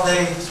of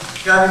the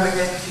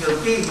gravi-magnetic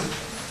field B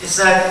is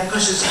that it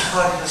pushes the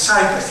particle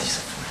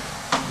sideways.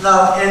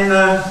 Now, in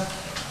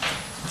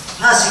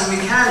classical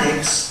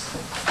mechanics,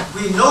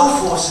 we know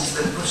forces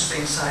that push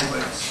things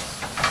sideways.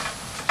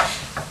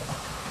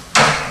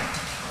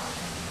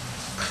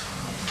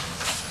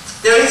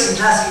 There is in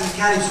classical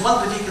mechanics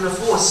one particular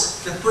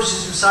force that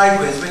pushes you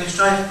sideways. When you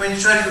try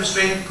to go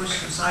straight, it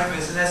pushes you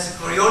sideways, and that's the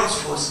Coriolis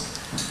force.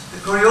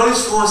 The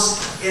Coriolis force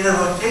in a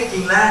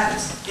rotating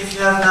lattice, if you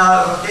have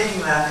now a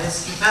rotating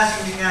lattice in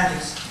classical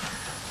mechanics,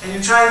 and you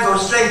try and go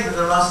straight with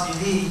velocity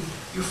v,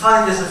 you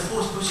find there's a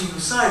force pushing you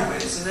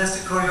sideways, and that's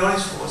the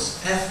Coriolis force,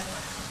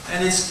 F,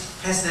 and it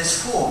has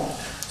this form.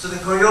 So the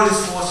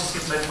Coriolis force is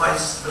given by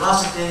twice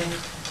velocity,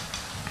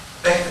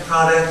 vector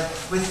product,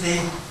 with the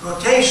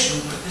rotation,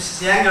 this is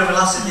the angular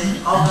velocity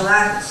of the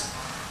lattice.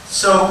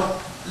 So,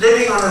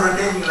 living on a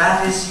rotating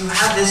lattice, you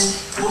have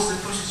this force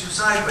that pushes you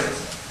sideways.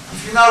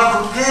 If you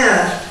now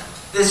compare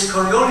this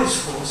Coriolis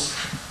force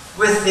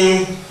with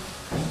the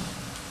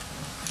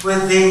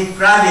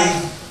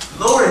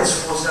gravi-Lorentz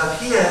force up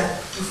here,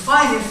 you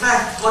find, in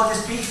fact, what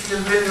this B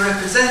field really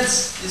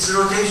represents is the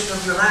rotation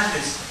of your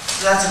lattice.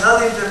 So that's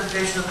another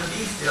interpretation of the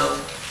B field.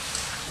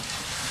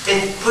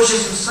 It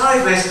pushes you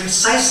sideways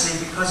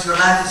precisely because your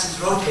lattice is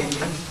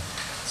rotating.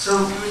 So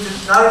you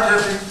now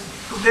interpret,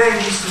 comparing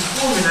these two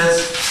formulas,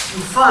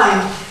 you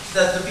find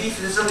that the B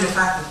field is only a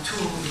factor of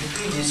 2 in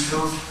between these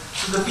two.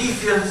 So the B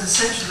field is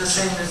essentially the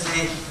same as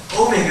the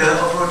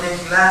omega of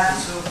rotating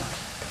lattice. So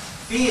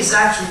B is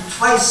actually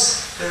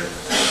twice the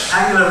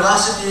angular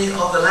velocity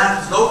of the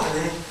lattice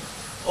locally,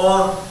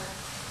 or,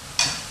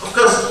 of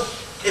course,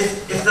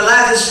 if the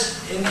lattice,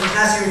 in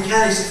classical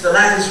mechanics, if the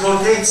lattice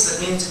rotates,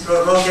 that means it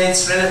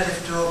rotates relative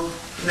to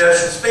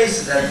inertial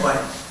space at that point.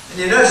 And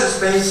the inertial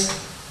space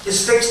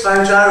is fixed by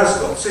a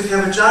gyroscope. So if you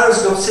have a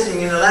gyroscope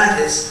sitting in a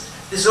lattice,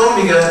 this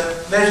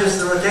omega measures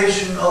the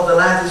rotation of the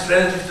lattice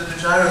relative to the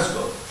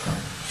gyroscope.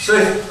 So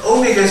if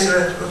omega is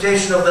the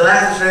rotation of the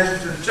lattice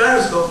relative to the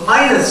gyroscope,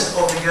 minus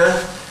omega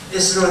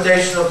is the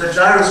rotation of the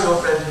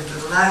gyroscope relative to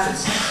the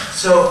lattice.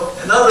 So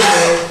another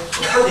way of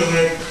putting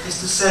it is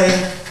to say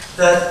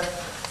that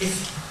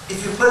if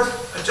you put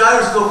a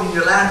gyroscope in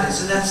your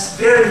lattice, and that's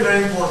very,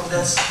 very important,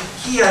 that's the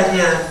key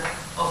idea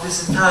of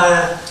this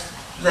entire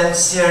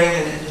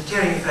Lense-Thirring and the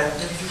Thirring effect,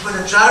 that if you put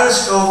a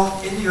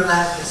gyroscope in your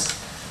lattice,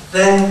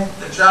 then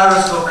the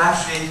gyroscope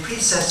actually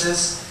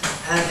precesses,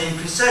 and the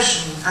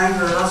precession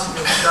angular velocity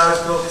of the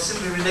gyroscope is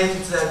simply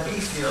related to that B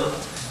field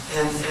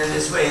in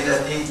this way,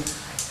 that the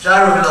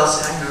gyro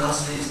velocity, angular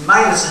velocity, is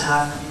minus a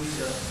half the B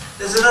field.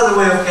 There's another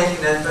way of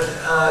getting that, but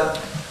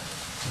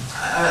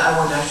I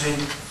won't actually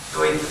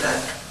go into that.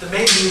 The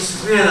main thing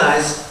is to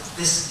realize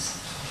this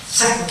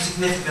second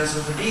significance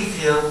of the B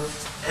field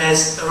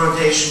as a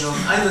rotation of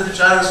either the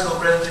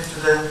gyroscope relative to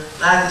the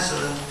lattice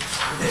or the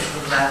rotation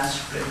of the lattice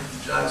relative to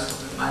the gyroscope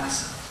with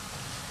minus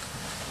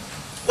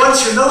half.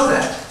 Once you know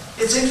that,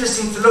 it's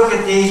interesting to look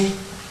at the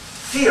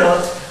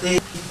field, the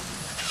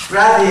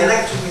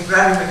gravi-electric and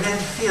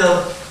gravi-magnetic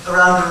field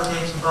around the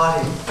rotating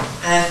body.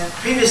 And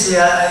previously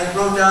I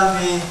wrote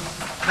down the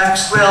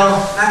Maxwell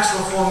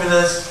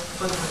formulas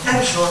for the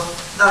potential.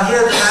 Now here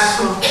are the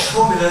Maxwell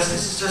formulas.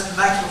 This is just the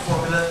Maxwell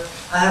formula.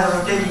 I have a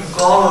rotating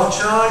ball of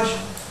charge,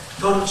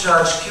 total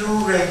charge Q,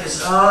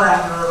 radius R,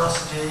 angular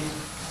velocity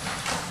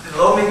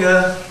little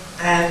omega,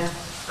 and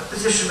a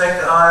position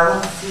vector R.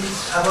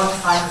 I want to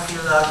find the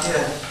field out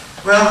here.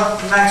 Well,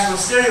 in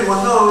Maxwell's theory,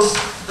 one knows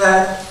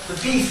that the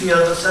B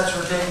field of such a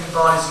rotating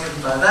ball is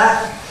given by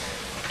that.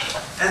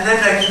 And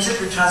then I can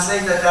simply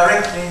translate that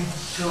directly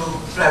to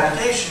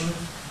gravitation,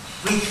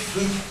 weak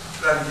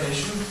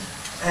gravitation.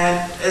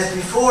 And as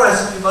before, I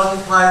simply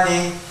multiply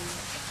the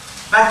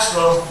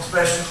Maxwell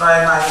expression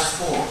by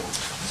 -4.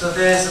 So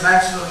there's the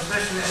Maxwell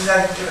expression, and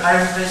I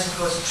replace, of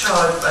course,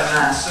 charge by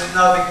mass. So it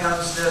now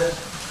becomes the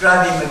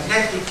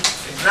gravi-magnetic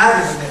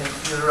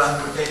field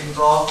around the rotating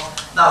ball.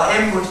 Now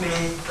M would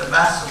be the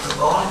mass of the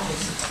ball. It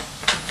takes the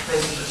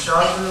place of the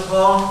charge of the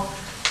ball.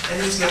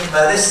 And it's given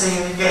by this thing,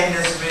 and again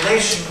there's a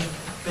relation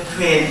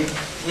between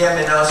the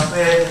m(r)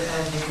 squared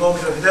and the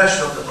moment of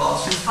inertia of the ball.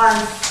 So you find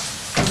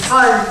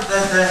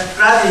that the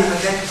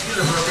gravi-magnetic field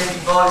of a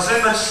rotating ball is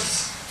very much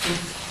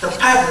the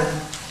pattern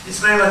is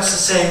very much the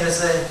same as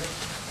the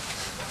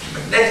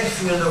magnetic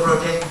field of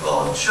rotating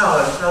ball of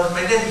charge. Now, the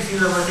magnetic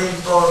field of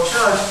rotating ball of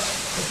charge,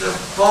 if the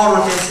ball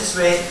rotates this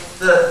way,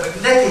 the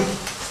magnetic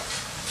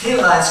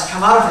field lines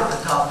come out at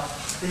the top.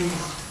 The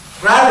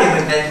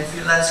gravity magnetic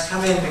field lines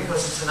come in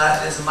because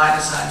there's a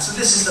minus sign. So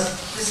this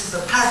is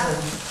the pattern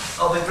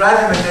of the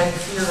gravity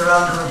magnetic field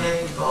around the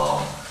rotating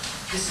ball.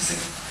 This is the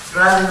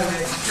gravity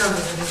magnetic field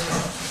that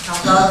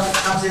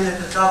comes in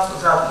at the top,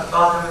 goes out at the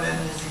bottom, and then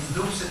there's these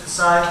loops at the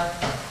side.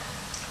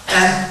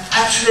 And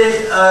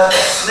actually,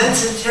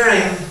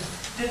 Lense-Thirring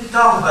didn't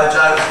talk about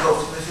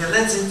gyroscopes in the field.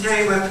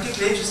 Lense-Thirring were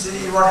particularly interested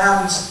in what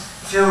happens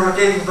if you have a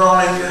rotating ball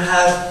and you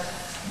have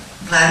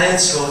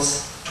planets or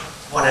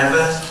whatever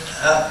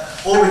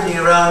orbiting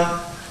around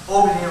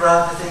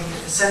the thing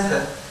at the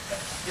center.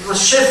 It was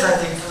Schiff, I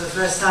think, for the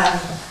first time,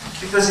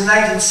 because in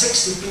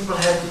 1960 people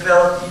had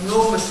developed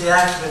enormously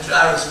accurate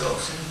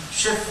gyroscopes, and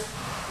Schiff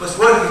was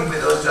working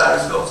with those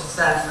gyroscopes at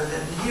Stanford,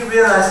 and he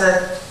realized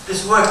that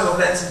this work of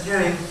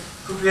Lense-Thirring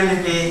could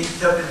really be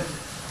interpreted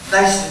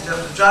nicely in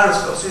terms of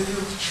gyroscopes. So if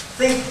you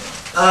think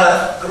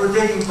a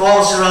rotating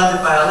ball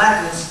surrounded by a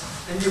lattice,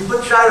 and you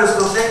put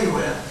gyroscopes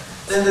anywhere,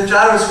 then the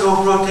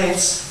gyroscope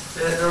rotates,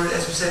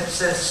 as we said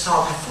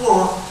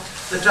before,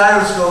 the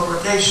gyroscope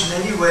rotation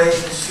anyway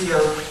in this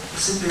field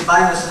is simply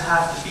minus a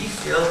half the B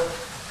field.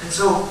 And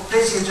so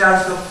placing a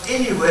gyroscope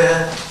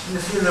anywhere in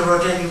the field of a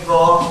rotating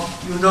ball,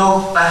 you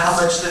know by how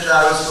much the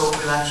gyroscope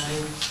will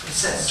actually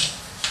precess.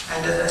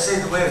 And as I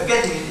say, the way of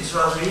getting it is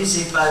rather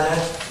easy by that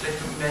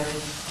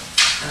electromagnetic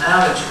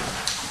analogy.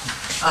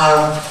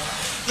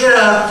 Here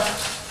are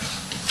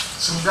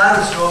some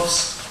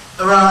gyroscopes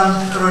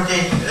around a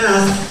rotating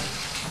Earth.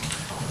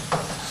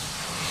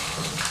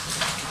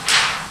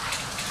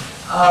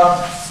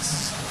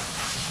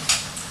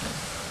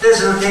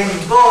 There's a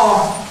rotating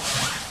ball.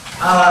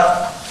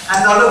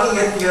 I'm now looking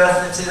at the Earth,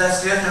 let's say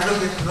that's the Earth, I'm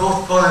looking at the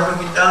North Pole, I'm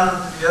looking down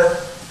at the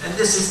Earth, and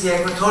this is the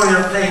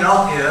equatorial plane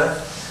of the Earth,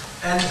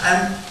 and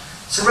I'm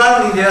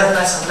surrounding the Earth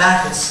by some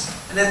lattice,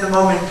 and at the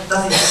moment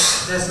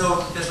there's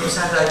no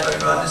satellite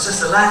going around, it's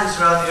just a lattice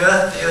around the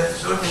Earth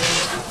is rotating.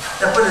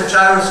 If I put a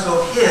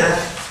gyroscope here,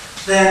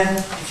 then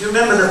if you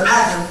remember the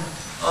pattern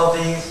of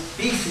the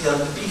B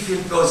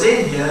field goes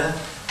in here,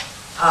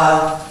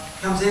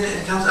 comes in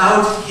and comes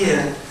out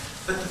here,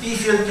 but the B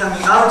field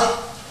coming out,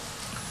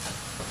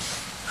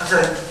 I'm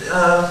sorry,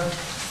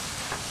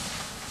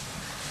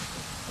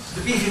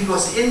 the B field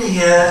goes in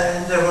here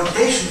and the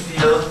rotation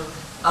field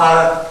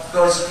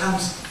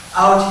comes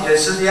out here.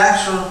 So the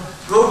actual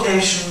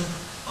rotation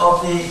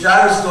of the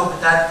gyroscope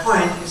at that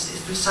point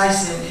is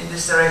precisely in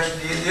this direction.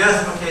 The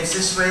Earth rotates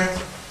this way,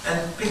 and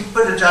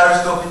put a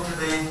gyroscope into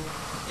the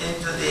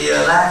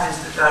lattice,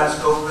 the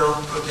gyroscope will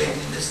rotate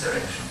in this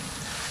direction.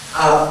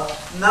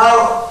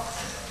 Now,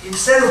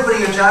 instead of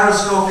putting a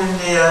gyroscope in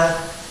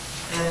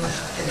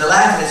the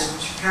lattice,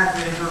 which you can't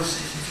really do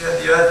if you have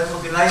the Earth, it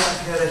would be nice if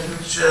you had a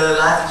huge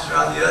lattice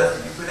around the Earth,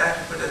 and you could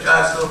actually put a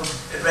gyroscope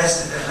at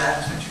rest in that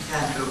lattice, which you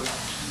can't do.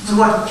 So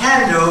what you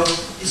can do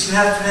is you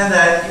have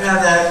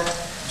that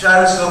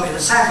gyroscope in a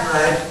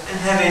satellite and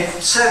have it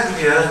circle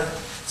the Earth,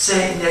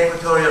 say in the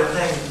equatorial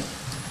plane.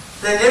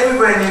 Then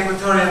everywhere in the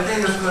equatorial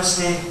plane, of course,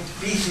 the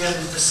B field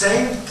is the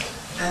same,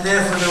 and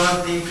therefore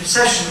the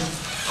precession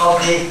of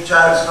the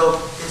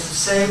gyroscope is the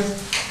same,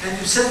 and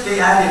you simply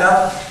add it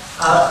up.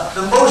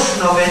 The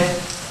motion of it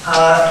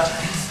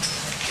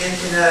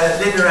in a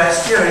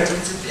linearized theory, you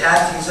can simply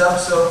add things up,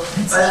 so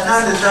by the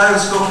time the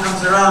gyroscope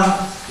comes around,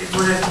 it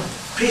would have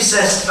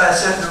precessed by a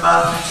certain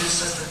amount, which is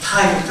just the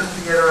time it took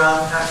to get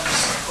around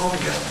this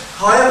omega.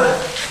 However,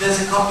 there's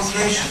a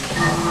complication.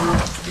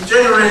 In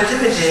general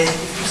relativity,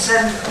 if you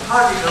send a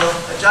particle,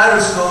 a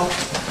gyroscope,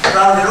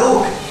 around an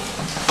orbit,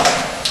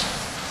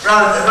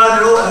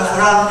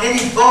 around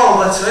any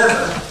ball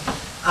whatsoever,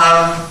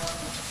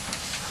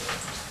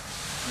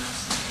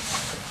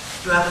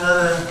 do you have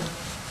another?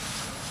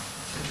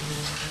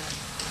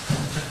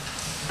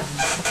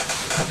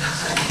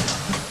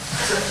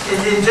 So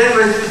in general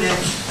relativity,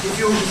 if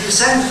you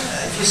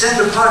send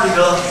a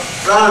particle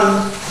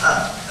around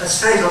a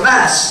spherical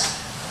mass,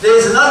 there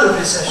is another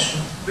precession,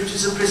 which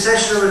is a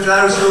precession of a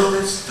gyroscope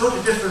that's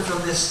totally different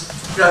from this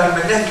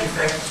gravity-magnetic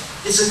effect.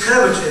 It's a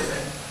curvature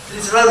effect.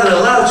 It's rather a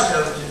large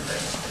curvature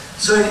effect.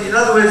 So in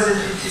other words,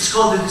 it's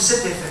called the de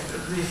Sitter effect,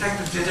 the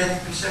effect of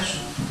geodetic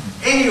precession.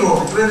 Any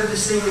orbit, whether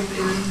this thing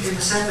in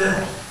the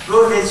center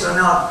rotates or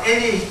not,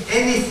 any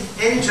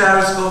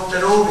gyroscope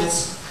that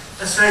orbits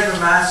a spherical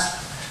mass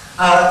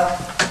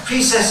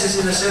precesses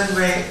in a certain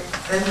way,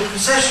 and the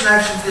precession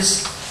actually,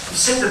 this de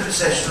Sitter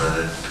precession, or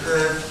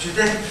the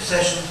geodetic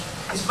precession,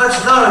 is much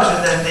larger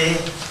than the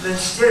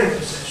Lense-Thirring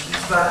precession.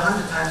 It's about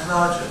 100 times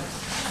larger.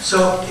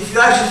 So if you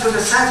actually took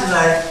a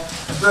satellite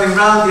going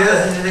around the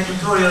Earth in an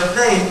equatorial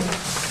plane,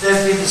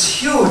 there'd be this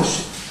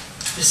huge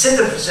de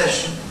Sitter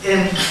precession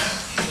in,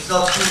 it's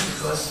not huge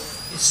because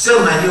it's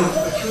still minute,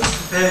 but huge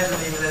compared to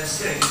the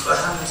Lense-Thirring. It's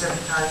about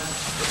 170 times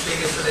as big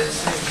as the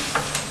Lense-Thirring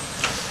precession.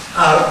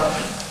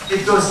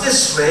 it goes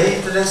this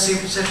way, the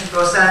Lense-Thirring precession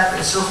goes that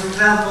way. So, for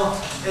example,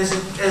 as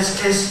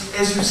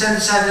you send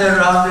the satellite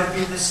around, there'd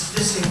be this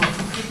thing would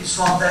completely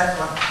swamp that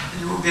one,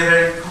 and it would be a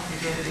very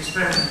complicated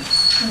experiment.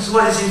 So,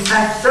 what is in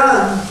fact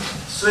done,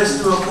 so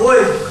as to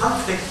avoid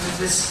conflict with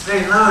this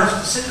very large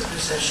de Sitter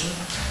precession,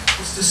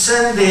 is to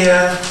send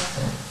the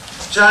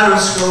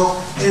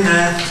gyroscope in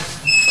a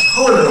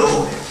polar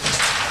orbit.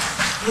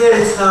 Here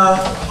it's now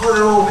a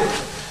polar orbit.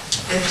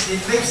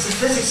 It makes the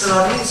physics a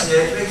lot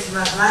easier, it makes the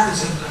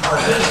mathematics even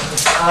harder.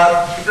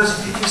 Because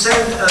if you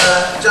send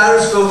a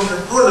gyroscope in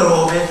a polar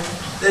orbit,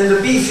 then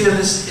the B field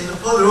is in the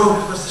polar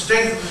orbit, because the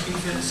strength of the B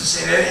field is the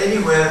same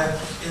anywhere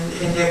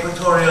in the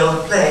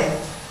equatorial plane,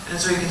 and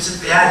so you can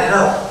simply add it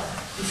up.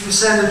 If you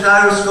send a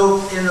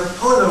gyroscope in a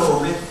polar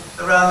orbit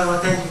around the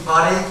rotating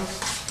body,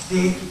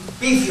 the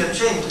B field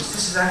changes.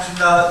 This is actually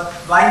now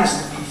minus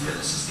the B field,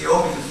 this is the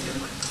omega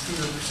field, the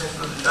field of precession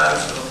of the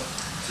gyroscope.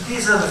 So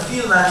these are the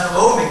field lines of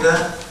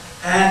omega,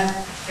 and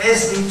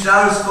as the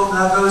gyroscope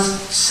now goes,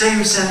 say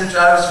you send the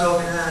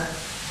gyroscope in a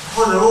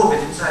polar orbit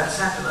inside the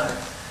satellite.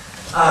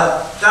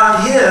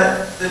 Down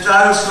here, the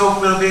gyroscope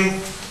will be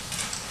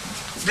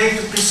made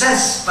to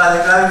precess by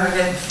the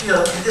gravity-magnetic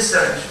field in this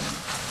direction.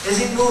 As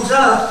it moves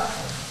up,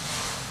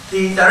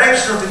 the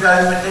direction of the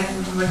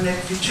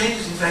gravity-magnetic field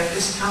changes. In fact,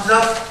 as it comes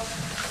up,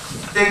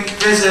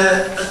 there's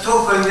a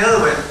torque going the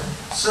other way.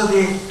 So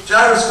the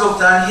gyroscope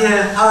down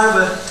here,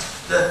 however,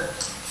 the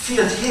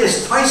field here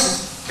is twice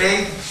as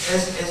big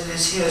as it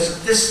is here. So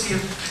this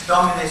field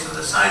dominates with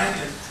the side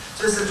field.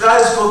 So as the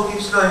gyroscope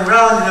keeps going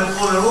round in a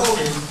polar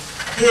orbit,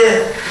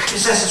 here it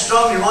precesses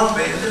strongly one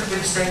way, a little bit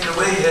is taken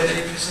away here, then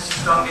it precesses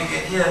strongly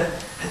again here.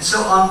 And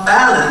so on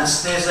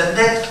balance, there's a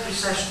net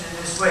precession in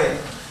this way.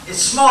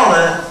 It's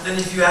smaller than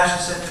if you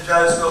actually send the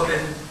gyroscope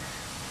in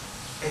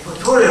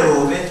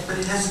equatorial orbit, but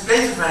it has a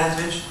great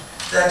advantage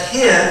that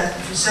here,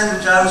 if you send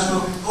the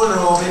gyroscope in polar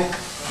orbit,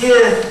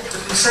 here the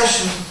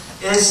precession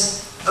is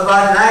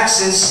about an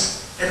axis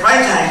at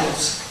right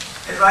angles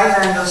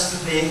to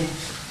the,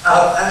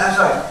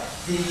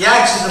 the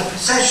axis of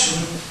precession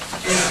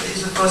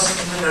is of course in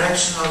the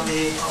direction of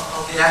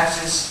the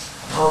axis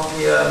of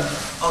the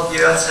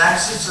Earth's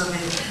axis. So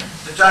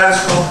the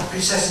gyroscope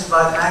precesses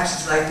about an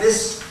axis like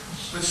this,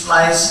 which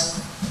lies,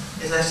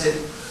 as I said,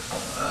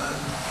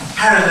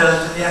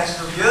 parallel to the axis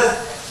of the Earth,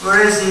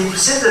 whereas the de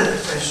Sitter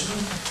precession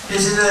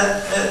is in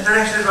a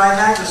direction at right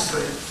angles to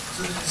it.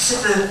 So the de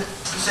Sitter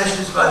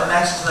precession is about an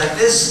axis like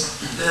this,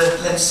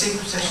 the Lense-Thirring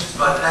precession is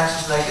about an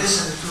axis like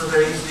this, and the two are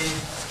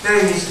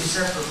very easily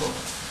separable.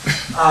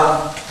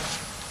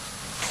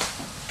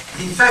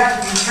 In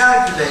fact, you can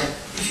calculate,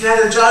 if you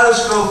had a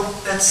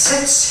gyroscope that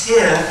sits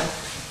here,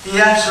 the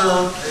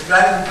actual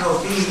gravity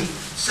probe B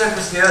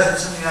circles the Earth at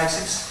something like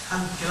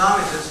 600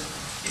 kilometers.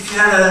 If you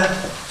had a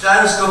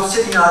gyroscope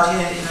sitting out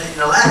here in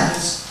a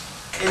lattice,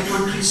 it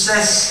would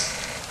precess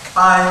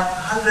by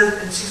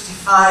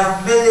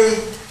 165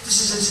 this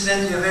is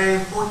incidentally a very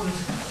important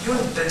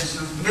unit that is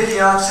used,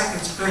 milliarc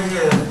seconds per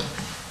year.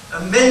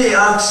 An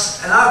arc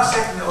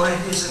second, or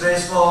it is a very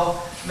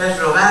small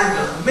measure of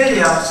angle. A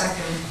milliarc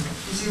second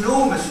is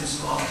enormously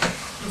small.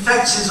 In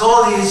fact, since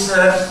all these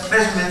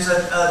measurements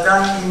are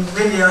done in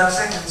milliarc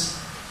seconds,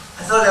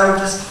 I thought I would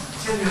just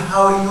tell you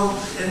how,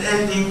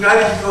 and the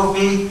gravity probe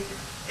B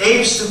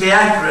aims to be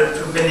accurate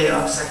to a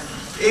milliarc second.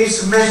 It aims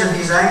to measure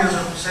these angles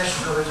of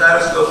precession of a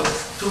gyroscope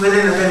to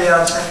within a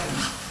milliarc second.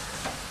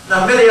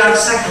 Now, milliarc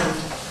second,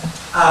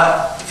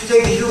 if you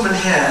take a human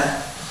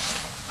hair,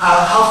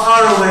 how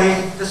far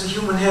away does a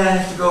human hair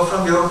have to go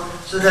from you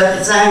so that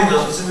its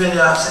angle is a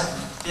milliarc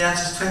second? The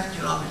answer is 20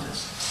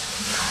 kilometers.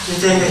 So you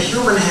take a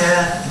human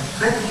hair,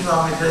 20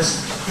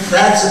 kilometers,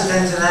 that's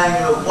an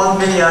angle of 1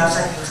 milliarc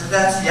second, so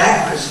that's the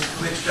accuracy to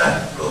which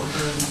gravity probe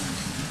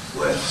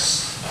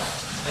works.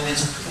 And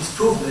it's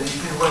proven that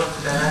you can work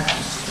to that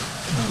accuracy.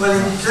 Well,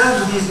 in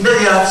terms of these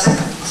milliarc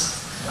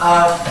seconds,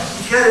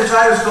 if you had a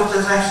gyroscope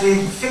that's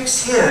actually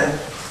fixed here,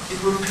 it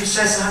would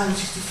precess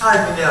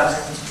 165 milliarc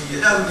seconds per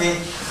year. That would be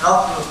an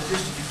optimal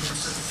position if you could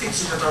sort of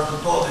fix it above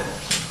the ball there,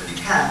 but you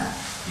can't.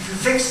 If you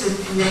fixed it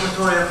in the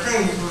equatorial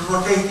plane, it would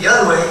rotate the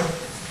other way,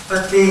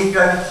 but the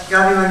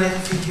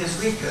gravity-magnetic field here is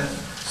weaker.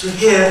 So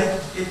here,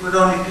 it would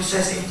only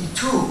precess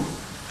 82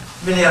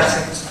 milliarc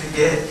seconds per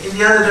year in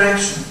the other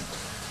direction.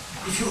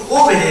 If you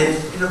orbit it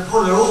in a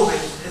polar orbit,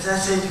 as I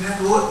said, you have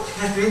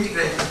to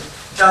integrate it.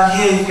 Down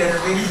here you get a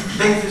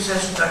big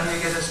precession, down here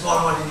you get a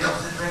smaller one in the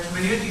opposite direction.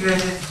 When you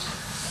integrate it,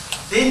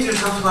 the integral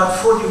comes about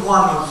 41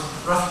 or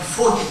roughly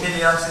 40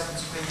 milliarc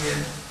seconds per year.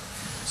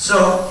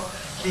 So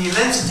the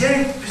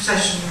Lense-Thirring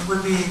precession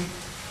would be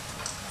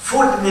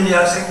 40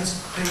 milliarc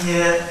seconds per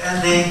year,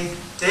 and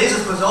there is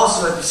of course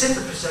also a de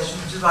Sitter precession,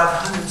 which is about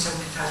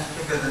 170 times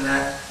bigger than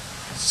that,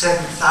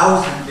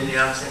 7,000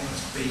 milliarc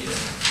seconds per year.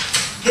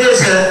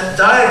 Here's a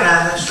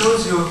diagram that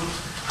shows you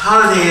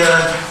how the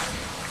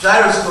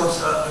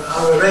gyroscopes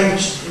are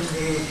arranged in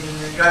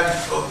the gravity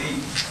probe B.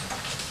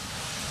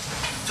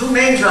 Two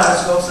main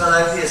gyroscopes are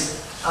like this.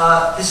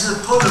 This is a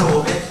polar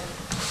orbit,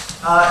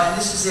 and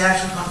this is the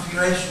actual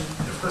configuration.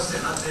 Of course,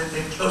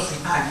 they're closely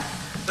packed.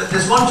 But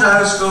there's one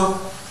gyroscope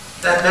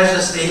that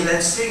measures the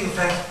Lense-Thirring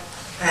effect,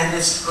 and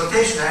its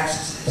rotation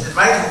axis is at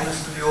right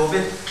angles to the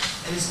orbit,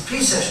 and its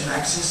precession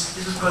axis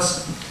is, of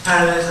course,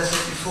 parallel, as I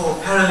said before,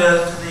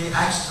 parallel to the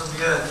axis of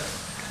the Earth.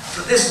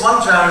 So this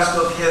one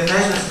gyroscope here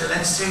measures the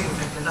Lense-Thirring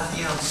effect and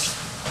nothing else.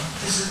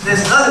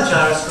 There's another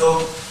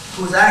gyroscope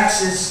whose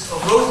axis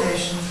of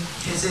rotation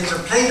is in the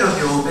plane of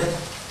the orbit,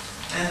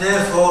 and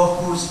therefore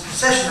whose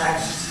precession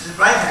axis is at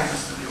right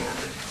angles to the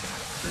orbit.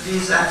 So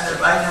these act at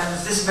right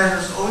angles. This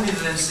measures only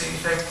the Lense-Thirring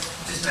effect.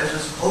 This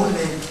measures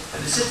only the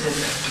Lense-Thirring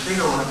effect, the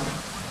bigger one.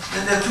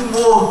 Then there are two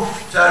more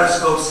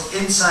gyroscopes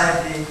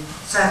inside the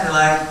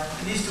satellite,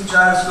 and these two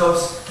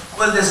gyroscopes,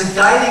 well, there's a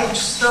guiding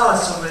star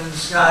somewhere in the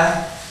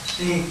sky,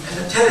 and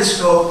the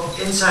telescope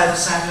inside the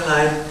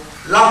satellite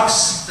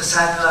locks the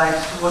satellite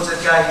towards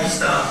that guiding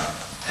star.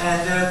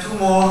 And there are two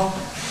more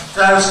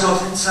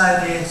gyroscopes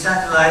inside the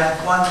satellite,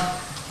 one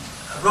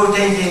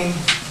rotating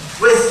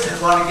with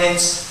and one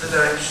against the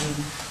direction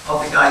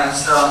of the guiding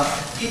star.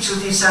 Each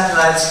of these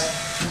satellites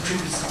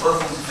contributes to both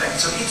these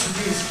effects. So each of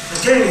these, the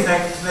Thirring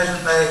effect is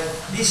measured by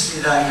these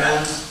three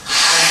diagrams,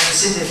 and the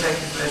City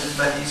effect is measured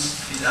by these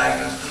three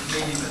diagrams, but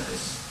mainly by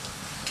this.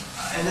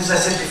 And as I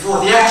said before,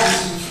 the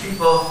accuracy which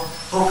people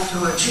hope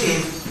to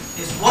achieve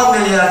is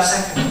 1 milliard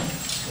second.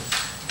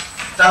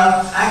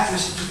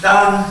 Accuracy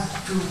down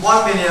to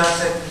 1 milliard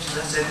second, which, as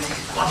I said, is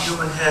one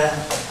human hair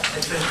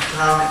at 22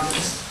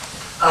 nanometers.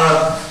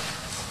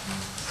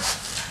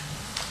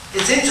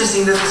 It's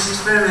interesting that this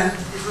experiment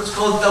is what's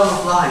called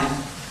double blind.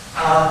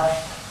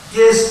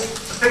 Here's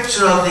a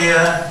picture of the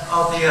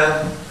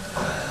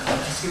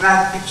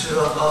schematic picture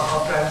of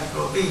gravity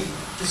probe B.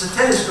 There's a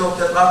telescope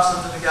that locks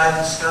onto the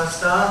guiding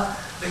star.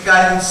 The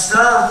guiding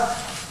star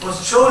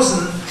was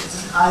chosen,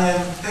 it's an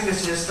iron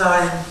Pegasus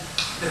star in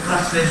the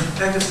constellation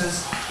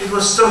Pegasus. It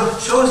was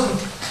chosen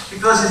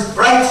because it's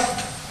bright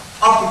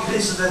optically,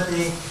 so that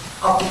the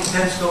optical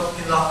telescope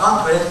can lock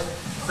onto it,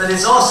 but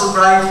it's also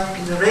bright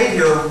in the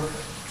radio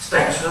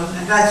spectrum,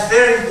 and that's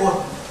very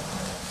important,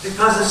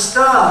 because a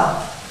star,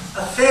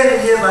 a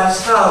fairly nearby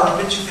star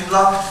with which you can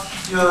lock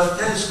your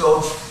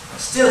telescope,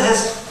 still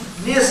has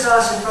near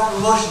stars in proper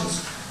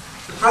motions.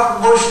 The proper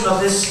motion of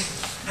this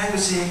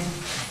Pegasus,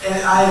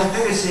 iron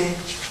Pegasus,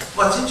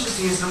 what's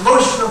interesting is the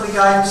motion of the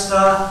guiding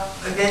star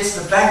against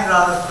the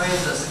background of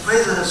quasars. The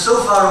quasars are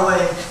so far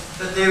away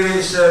that they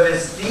really serve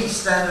as the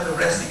standard of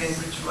rest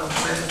against which you want to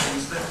measure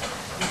things. But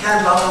you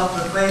can't lock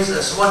onto a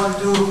quasar. So what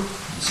you do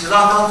is you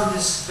lock onto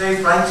this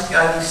very bright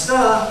guiding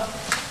star,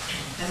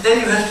 and then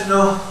you have to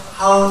know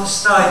how the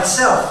star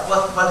itself,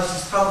 what is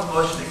its proper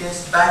motion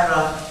against the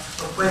background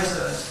of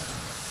quasars.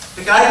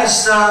 The guiding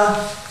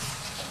star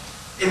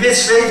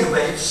emits radio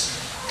waves,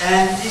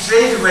 and these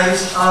radio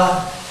waves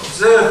are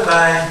observed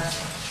by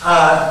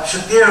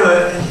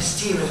Shapiro and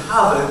his team at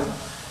Harvard,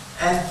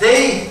 and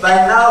they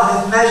by now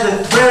have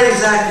measured very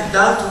exactly,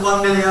 down to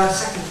 1 milliard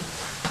second,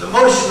 the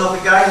motion of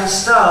the guiding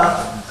star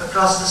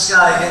across the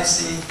sky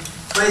against the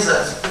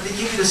quasars. But they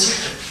keep it a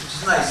secret, which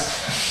is nice.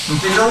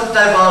 They don't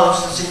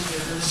divulge the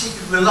secret, and the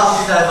secret will not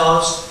be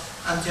divulged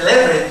until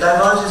Everett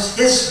divulges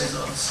his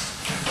results.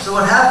 So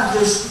what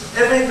happens is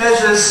Everett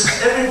measures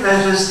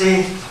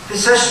the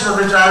precession of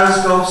the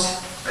gyroscopes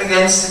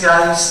against the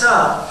guiding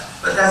star,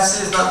 but that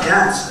still is not the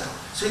answer.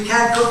 So he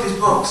can't cook his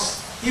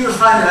books. He will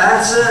find an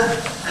answer,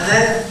 and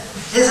then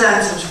his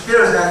answer and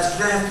Shapiro's answer,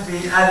 they have to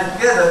be added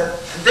together,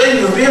 and then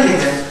you really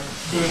get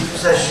the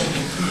precession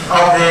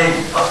of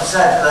the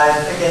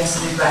satellite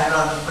against the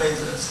background of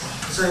quasars.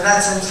 So in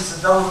that sense, it's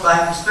a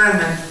double-blind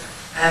experiment,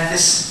 and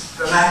this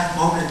dramatic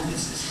moment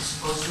is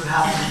supposed to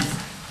happen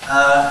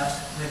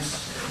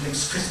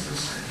next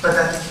Christmas. But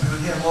I think we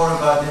will hear more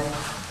about it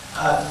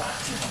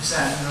this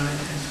afternoon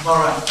and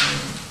tomorrow afternoon.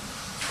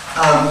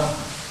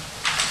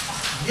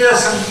 Here are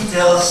some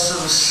details,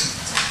 some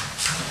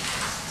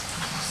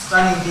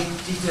stunning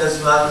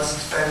details about this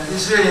experiment.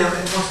 It's really a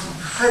most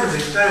incredible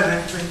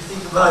experiment when you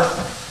think about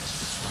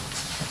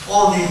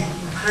all the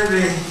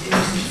incredibly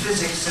interesting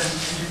physics and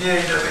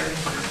engineering that went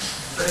into it.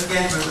 But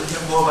again, we will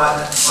hear more about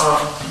that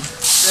tomorrow.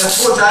 There are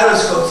 4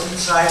 gyroscopes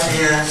inside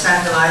the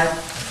satellite.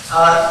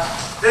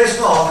 Very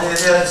small.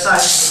 They're the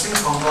size of a ping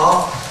pong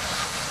ball.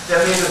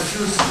 They're made of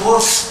fused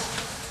quartz.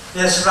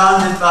 They're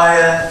surrounded by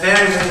a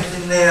very, very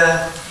thin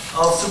layer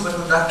of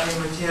superconducting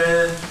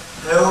material,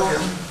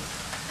 niobium.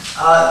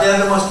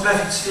 They're the most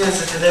perfect spheres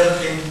that have ever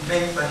been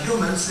made by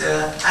humans.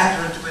 They're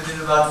accurate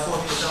within about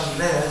 40,000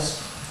 layers.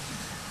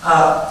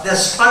 They're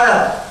spun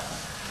up,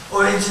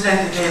 or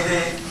incidentally,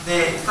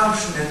 they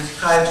function at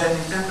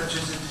cryogenic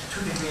temperatures at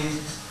 2 degrees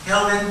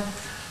Kelvin,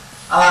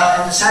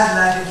 and the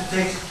satellite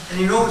takes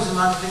an enormous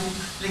amount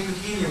of liquid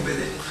helium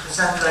with it. The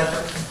satellite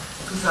took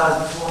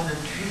 2,400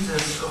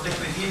 liters of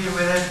liquid helium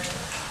with it,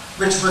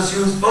 which was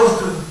used both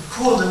to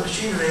cool the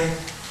machinery,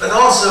 but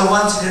also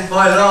once it had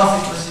boiled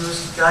off, it was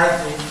used to guide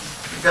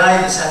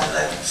the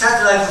satellite. The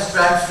satellite was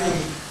drag free.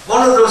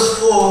 One of those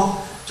 4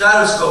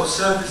 gyroscopes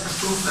served as the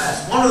proof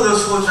mass. One of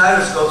those 4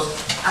 gyroscopes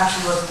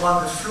actually was the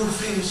one that flew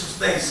freely through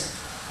space.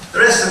 The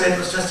rest of it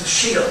was just a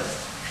shield.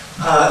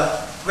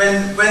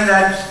 when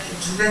that,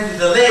 incidentally,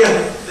 the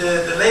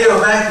layer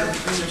of vacuum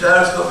between the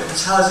gyroscope and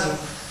its housing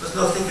was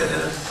no thicker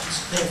than a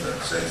piece of paper,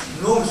 so it's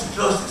enormously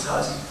close to its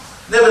housing.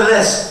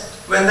 Nevertheless,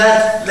 when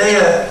that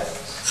layer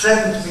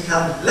threatened to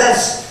become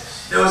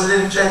less, there was a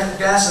little jet of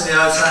gas on the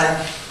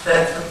outside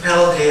that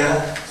propelled the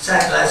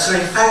satellite. So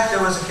in fact,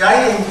 there was a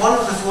guiding, one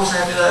of the four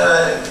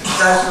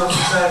gyroscopes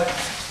inside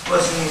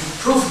was the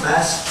proof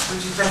mass,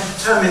 which in fact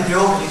determined the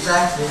orbit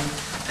exactly,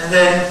 and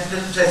then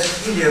little jets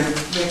of helium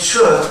made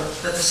sure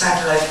that the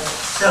satellite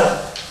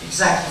itself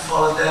exactly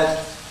followed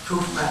that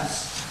proof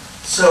mass.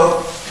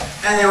 So,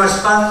 and they were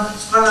spun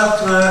up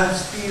to a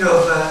speed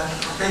of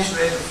rotation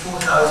rate of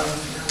 4,300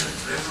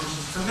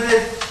 revolutions per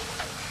minute.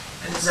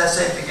 And as I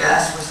said, the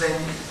gas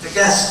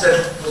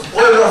that was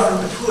boiled off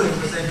from the cooling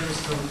was then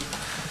used to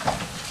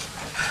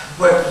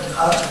work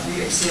out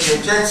the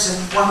exterior jets. And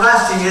one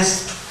last thing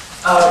is,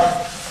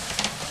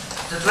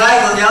 the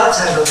drag on the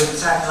outside of the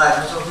satellite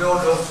was of the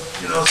order of,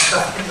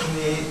 stuff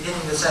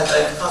hitting the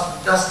satellite,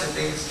 cosmic dust and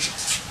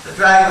things. The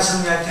drag was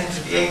something like 10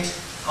 to the 8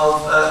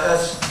 of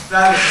Earth's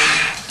gravity.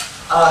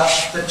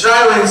 The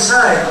gyro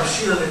inside was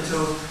shielded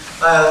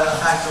by a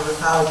factor of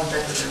 1,000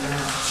 better than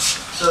that.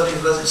 So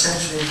it was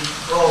essentially,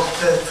 for all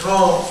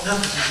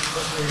purposes, it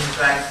was really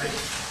drag free.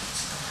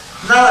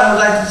 Now I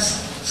would like to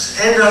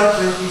end up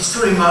with these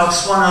two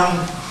remarks, one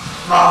on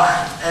Mach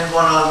and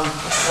one on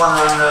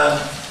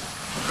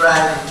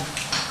dragging.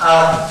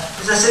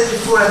 As I said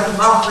before, after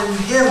Mach, when you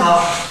hear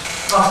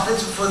Mach's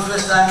principle for the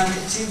first time,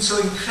 it seems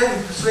so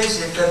incredibly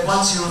persuasive that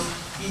once you've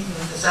eaten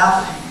this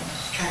apple, you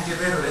can't get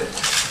rid of it.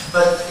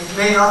 But it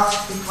may not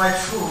be quite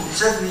true.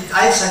 Certainly,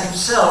 Einstein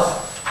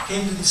himself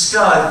came to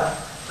discard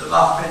the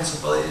Mach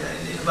principle in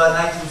about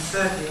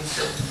 1930. He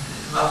said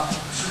Mach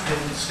should be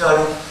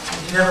discarded, and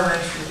he never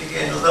mentioned it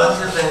again. Although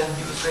until then,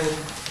 he was very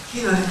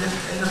keen on it,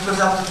 and of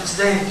course, up to this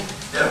day,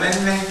 there are many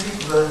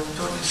people who are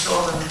totally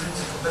sold on the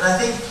principle. But I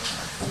think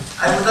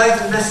I would like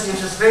to investigate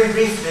just very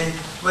briefly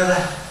whether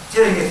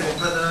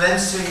the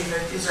Lense-Thirring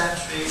effect is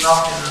actually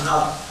locked in or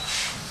not.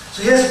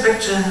 So here's a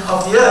picture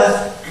of the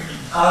Earth,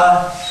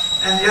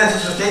 and the Earth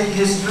is rotating.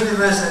 Here's the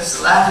universe, that's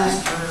the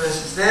lattice, the universe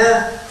is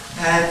there,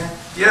 and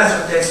the Earth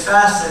rotates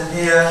fast, and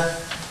here,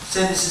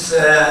 say this is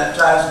a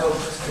gyroscope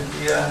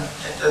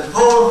at the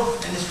pole,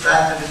 and it's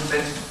dragged a little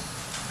bit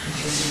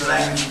in the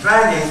language of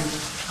dragging.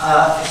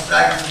 It's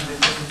dragged a little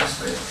bit this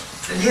way.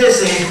 And here's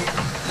the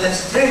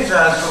Lense-Thirring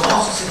gyroscope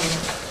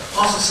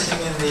also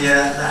sitting in the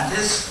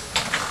lattice.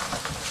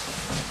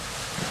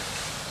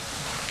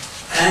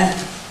 And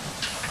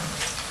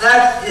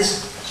that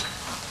is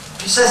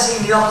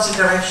precessing in the opposite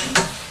direction.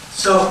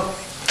 So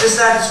this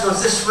lattice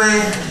goes this way,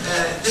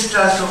 this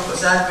gyroscope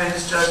goes that way,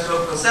 this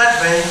gyroscope goes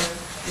that way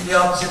in the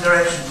opposite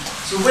direction.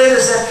 So where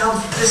does that come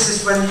from? This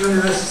is when the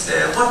universe is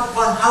there.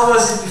 How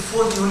was it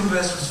before the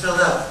universe was filled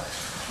up?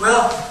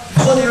 Well,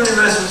 before the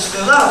universe was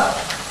filled up,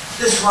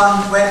 this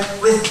one went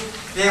with,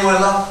 they were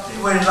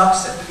in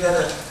lockstep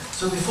together.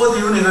 So before the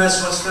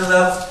universe was filled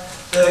up,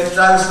 the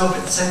gyroscope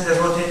at the center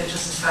rotated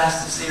just as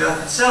fast as the Earth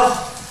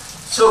itself.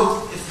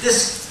 So if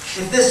this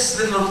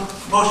little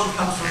motion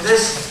comes from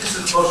this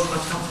little motion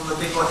must come from the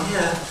big one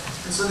here.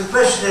 And so the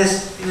question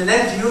is, in an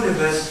empty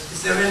universe,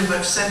 is there really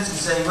much sense in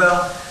saying,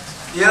 well,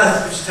 the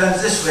Earth, which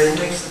turns this way,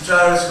 makes the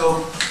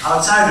gyroscope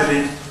outside of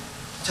it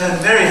turn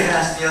very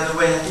fast the other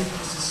way? I think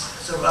this is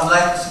a sort of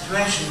unlikely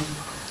situation,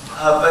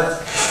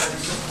 but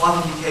it's just one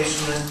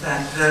indication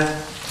that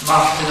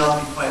Mach may not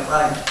be quite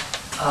right.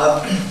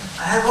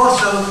 I have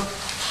also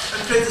a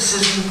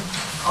criticism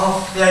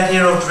of the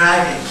idea of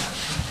dragging,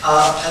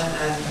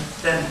 and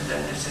then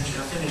essentially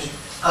I'll finish.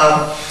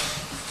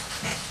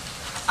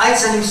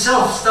 Einstein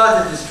himself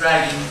started this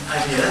dragging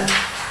idea,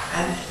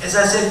 and as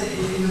I said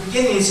in the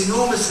beginning, it's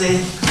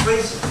enormously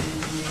persuasive.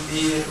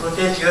 The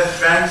rotating Earth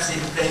drags the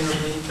plane of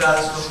the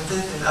gyroscope with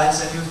it, and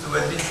Einstein used the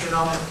word big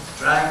phenomenon,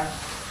 drag.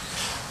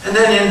 And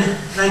then in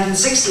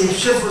 1960,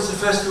 Schiff was the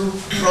first who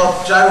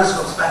brought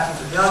gyroscopes back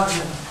into the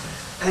argument.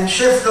 And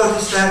Schiff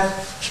noticed that,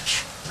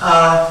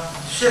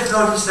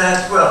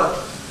 well,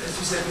 as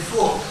we said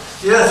before,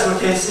 the Earth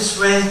rotates this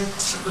way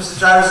because the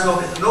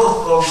gyroscope at the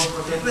North Pole would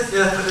rotate with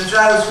the Earth, but the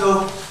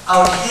gyroscope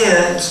out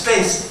here in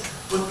space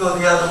would go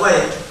the other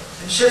way.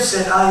 And Schiff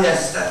said,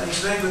 yes, that makes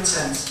very good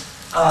sense.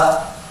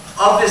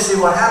 Obviously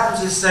what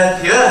happens is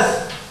that the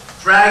Earth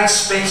drags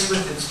space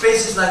with it.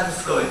 Space is like a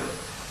fluid.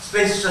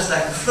 Space is just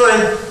like a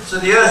fluid, so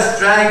the Earth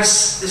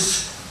drags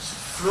this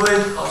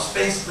fluid or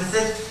space with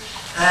it,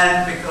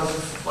 and because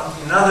of one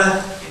thing or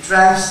another, it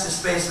drags the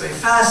space very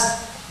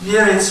fast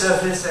near its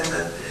surface, and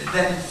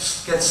then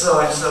it gets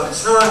slower and slower and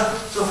slower.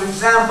 So for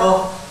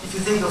example, if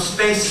you think of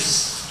space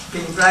as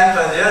being dragged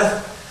by the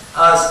Earth,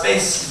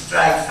 space is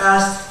dragged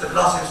fast, the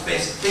velocity of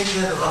space is big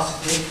here, the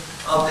velocity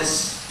of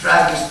this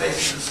dragging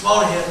space is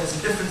smaller here. There's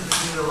a difference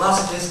between the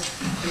velocities,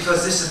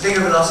 because this is a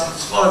bigger velocity, the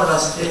smaller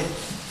velocity,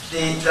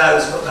 the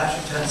gyroscope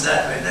actually turns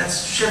that way. And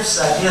that's Schiff's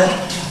idea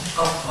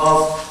of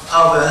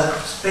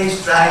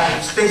space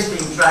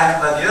being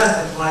dragged by the Earth,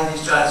 and why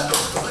these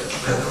gyroscopes go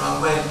the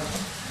wrong way.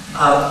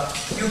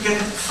 You can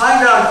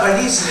find out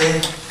quite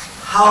easily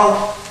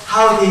how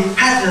how the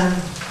pattern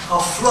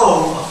of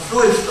flow, of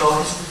fluid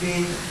flow, is to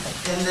be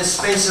in this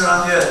space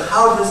around the Earth.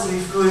 How does the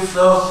fluid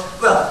flow?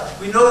 Well,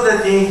 we know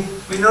that the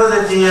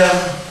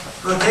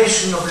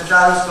rotation of the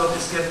gyroscope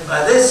is given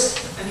by this,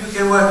 and you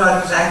can work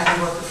out exactly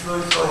what the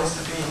fluid flow has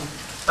to be.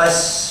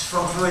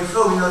 From fluid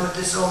flow, we know that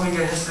this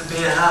omega has to be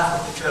a half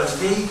of the curl of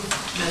D,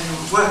 and then you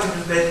work it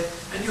a bit,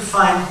 and you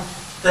find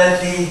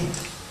that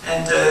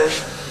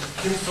Yngvason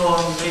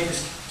made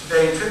this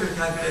very trivial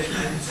calculation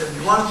in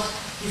 1971.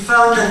 He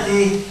found that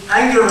the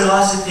angular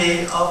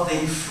velocity of the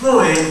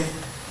fluid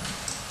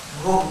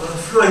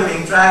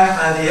being dragged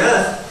by the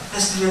Earth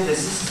has to be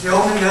this. This is the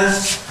omega,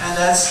 and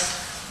that's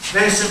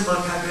very simple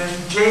calculation.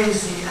 J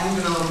is the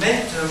angular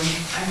momentum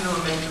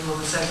of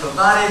the central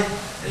body,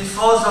 and it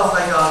falls off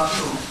like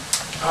R2.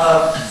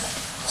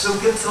 So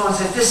Yngvason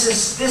said, this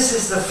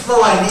is the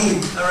flow I need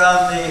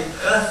around the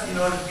Earth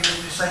in order to give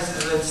it precisely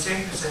the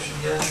Lense-Thirring precession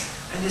here.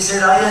 And he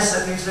said, ah yes,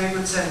 that makes very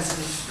good sense.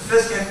 And the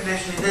first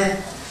calculation he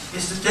did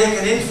is to take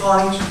an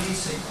infalling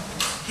geodesic.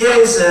 Here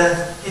is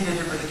he did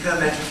it with the curve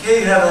metric. Here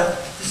you have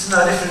this is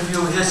now a different view.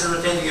 Here's the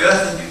rotating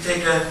Earth, and you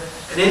take an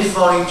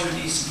infalling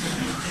geodesic.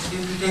 You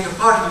take a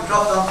particle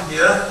dropped onto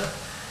the Earth,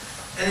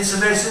 and it's a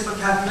very simple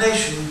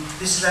calculation.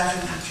 This is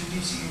actually the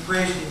geodesic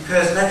equation in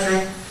curve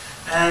metric,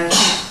 and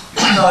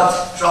you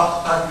drop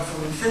the particle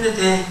from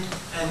infinity,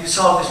 and you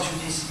solve this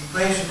geodesic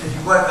equation, and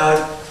you work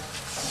out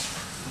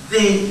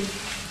the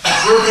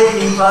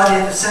rotating body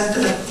at the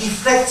center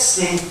deflects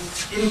the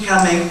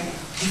incoming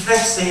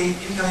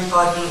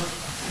particle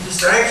in this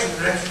direction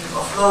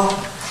of flow,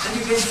 and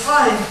you can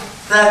find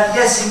that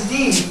yes,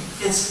 indeed,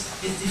 it's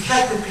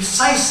deflected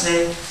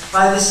precisely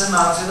by this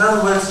amount. So in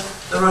other words,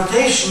 the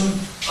rotation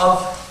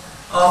of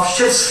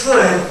Schiff's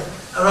fluid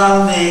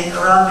around the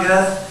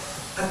Earth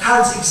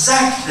accounts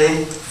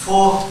exactly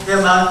for the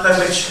amount by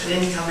which an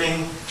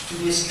incoming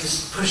geodesic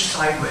is pushed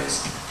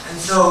sideways. And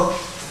so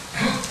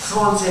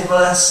Thorne said,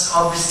 well, that's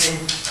obviously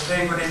a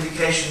very good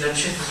indication that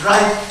Schiff is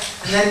right.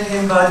 And then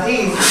came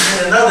Bardeen and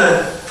had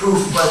another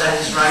proof why that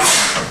is right.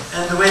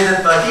 And the way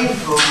that Bardeen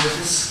proved that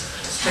this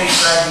space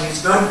dragging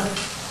is good,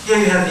 here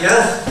you have the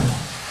Earth,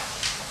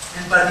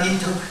 and Bardeen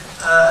took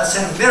a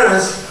set of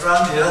mirrors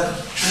around the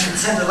Earth and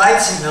sent a light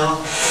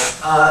signal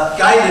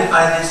guided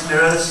by these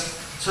mirrors.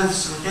 So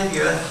this is rotating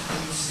Earth, and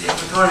this is the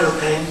equatorial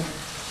plane.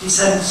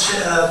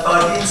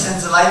 Bardeen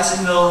sends a light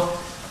signal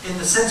in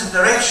the sense of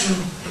direction,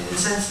 in the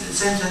same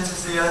sense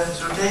as the Earth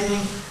is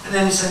rotating, and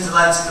then he sends a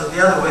light signal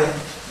the other way.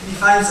 And he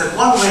finds that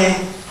one way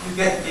you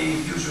get the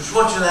usual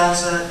Schwarzschild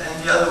answer, and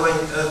the other way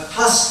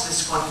plus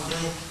this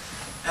quantity,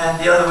 and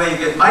the other way you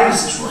get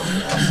minus the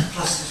Schwarzschild answer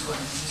plus this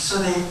quantity. So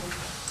the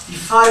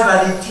phi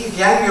by dt,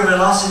 the angular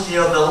velocity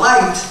of the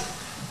light,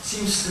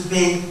 seems to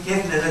be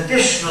given an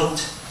additional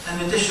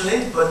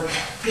input,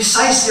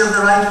 precisely of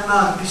the right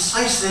amount,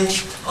 precisely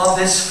of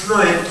this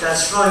fluid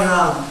that's flowing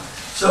around.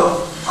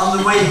 So on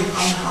the way, in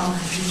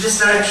this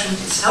direction,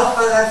 it's helped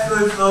by that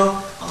fluid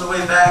flow. On the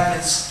way back,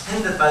 it's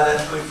hindered by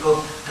that fluid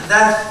flow. And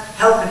that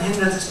help and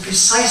hindrance is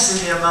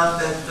precisely the amount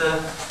that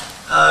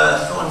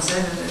Thorne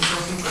said, and so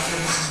people say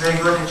this is very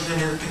good, and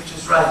clearly the picture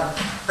is right.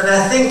 But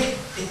I think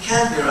it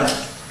can't be right,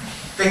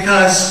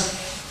 because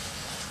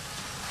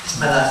it's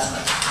my last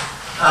slide.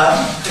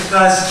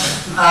 Because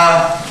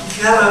if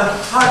you have a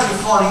particle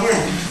falling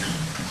in,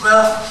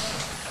 well,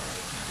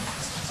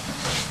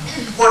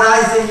 what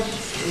I think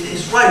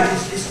is right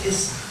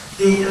is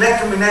the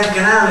electromagnetic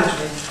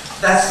analogy.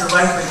 That's the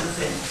right way to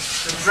think.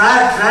 The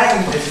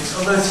dragging physics,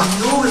 although it's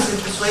enormously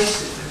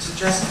persuasive and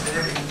suggestive and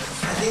everything,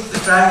 I think the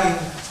dragging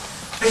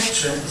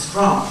picture is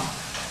wrong.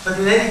 But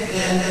the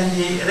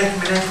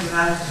electromagnetic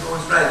analogy is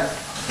always right.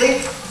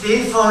 Take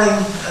the infalling,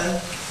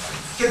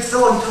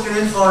 Thorne took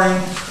an infalling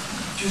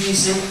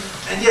geodesic,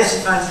 and yes,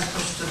 he finds it's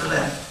pushed to the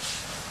left.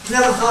 He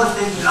never thought of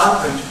taking an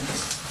outgoing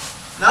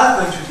geodesic. An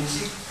outgoing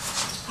geodesic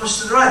is pushed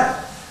to the right.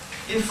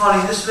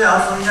 Infalling this way,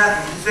 outfalling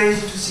that way. It's very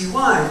easy to see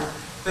why.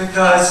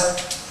 Because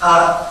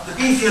the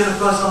B field, of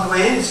course, on the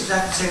way in is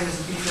exactly the same as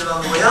the B field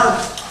on the way out.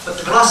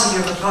 But the velocity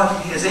of the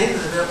particle here is in,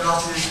 and the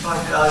velocity of the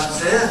particle out is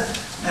there.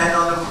 And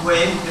on the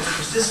way in, it gets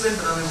pushed this way,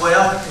 but on the way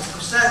out, it gets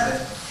pushed that way.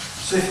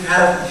 So if you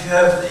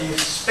have the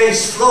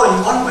space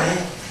flowing one way,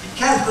 it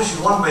can push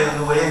you one way on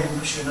the way in and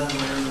push you another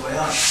way on the way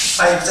out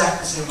by exactly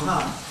the same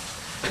amount.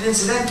 And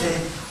incidentally,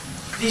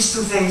 these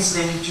two things,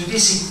 the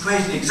geodesic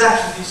equation, the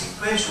exact geodesic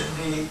equation,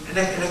 the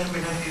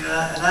electromagnetic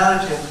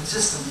analogy are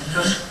consistent,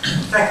 because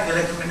in fact the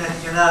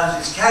electromagnetic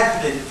analogy is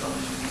calculated from the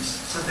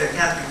geodesic, so there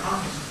can't be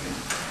conflict between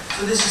them.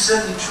 So this is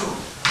certainly true.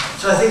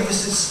 So I think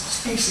this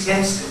speaks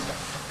against it.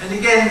 And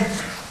again,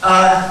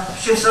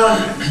 Schiff's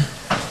argument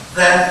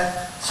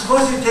that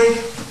suppose you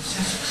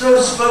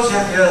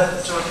have the Earth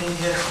that's rotating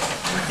here,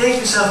 and you take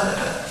yourself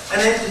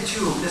an empty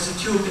tube. There's a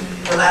tube in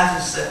the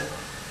lattice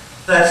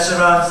that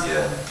surrounds the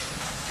Earth.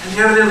 And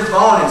you have a little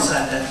ball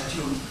inside that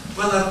tube.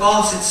 Well, the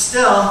ball sits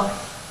still,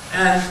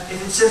 and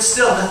if it sits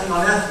still, nothing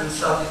on Earth will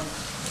start.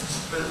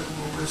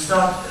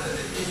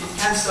 It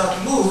can't start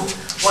to move.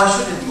 Why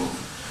should it move?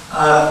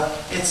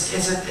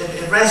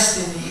 It rests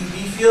in the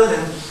EB field,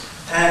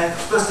 And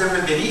of course there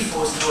will be an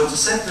e-force towards the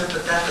center,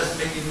 but that doesn't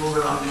make it move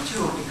around the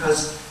tube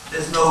because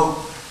there's no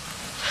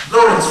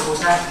Lorentz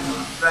force acting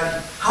on it,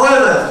 right?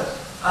 However,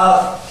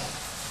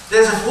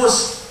 there's a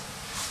force,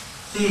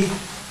 the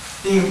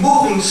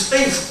moving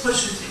space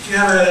pushes, if you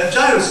have a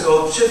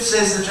gyroscope, Schiff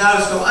says the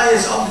gyroscope,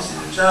 yes, obviously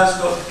the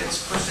gyroscope gets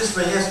pushed this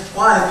way, yes,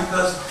 why?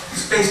 Because the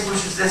space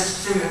pushes this,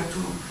 say you have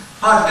two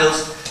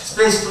particles,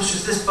 space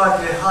pushes this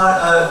particle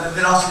hard, the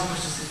velocity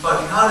pushes this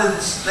particle harder,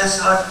 this less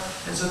hard,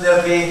 and so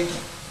there'll be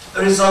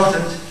a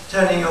resultant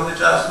turning of the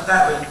gyroscope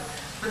that way.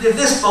 But if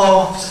this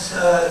ball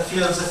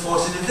feels the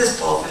force, and if this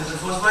ball feels the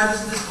force, why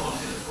doesn't this ball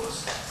feel the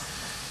force?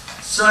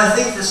 So I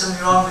think there's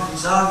something wrong with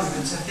these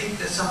arguments. I think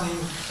there's something,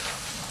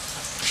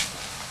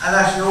 I've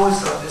actually always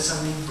thought there's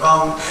something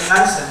wrong, and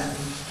Einstein, I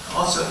think,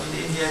 also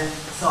in the end,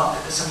 thought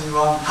that there's something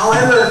wrong.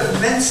 However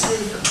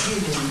immensely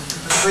appealing and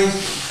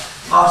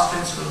persuasive Mach's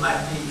principle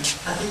might be,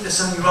 I think there's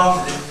something wrong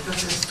with it,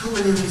 because there's too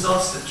many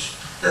results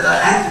that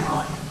are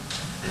anti-Machian.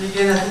 And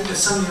again, I think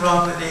there's something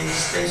wrong with the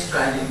space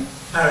dragging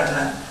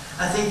paradigm.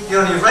 I think the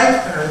only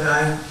right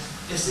paradigm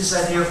is this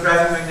idea of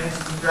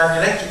gravity-magnetic and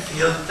gravity-electric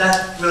field.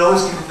 That will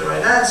always give it the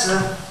right answer.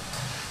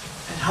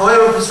 And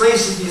however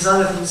persuasive these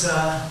other things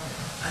are,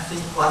 I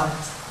think one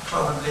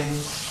probably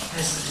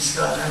has to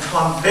discard. And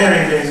one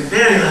very, very,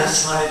 very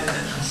last slide. And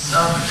then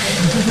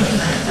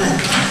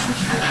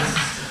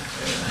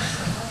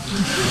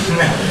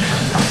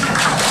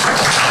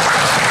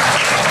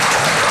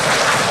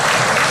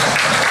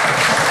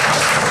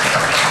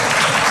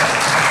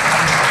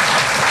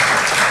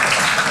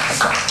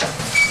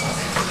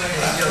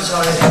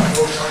sorry,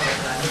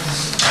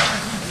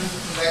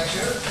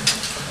 lecture.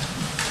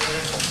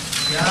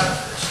 We are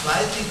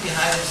slightly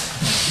behind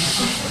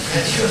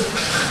schedule,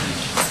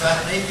 but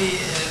maybe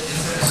if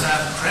there is a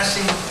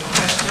pressing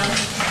question,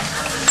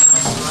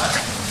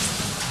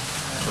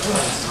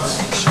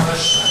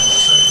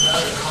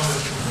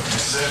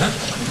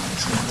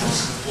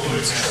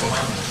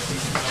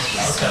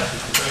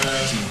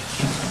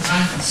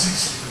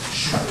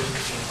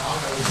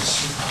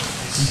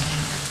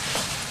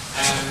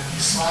 and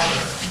his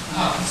father,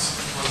 Hans,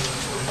 was a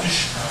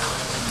politician.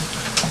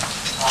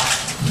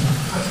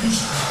 But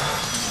used to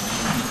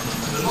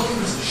the lawyer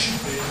was the ship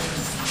there,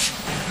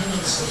 and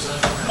this was a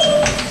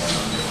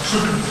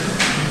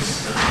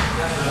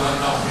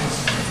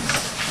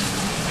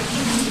he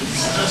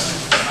suggested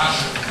to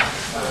Russia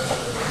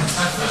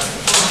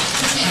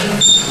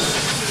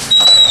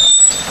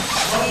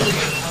how do you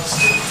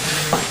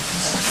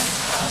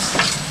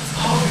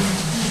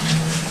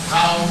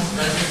now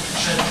that you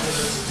check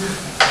whether it's a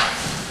different?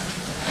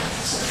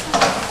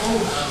 Oh,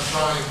 I'm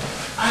trying.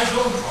 I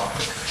don't draw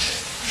picture.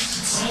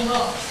 Sign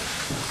up.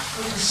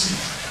 Let me see.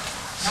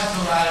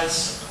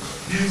 Satellites,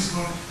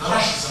 Hindsburg, the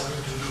Russians are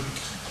going to do it.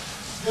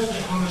 Their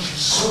technology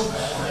is so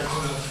bad, they're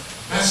going to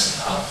mess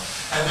it up,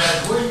 and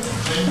they're going to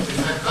claim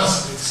that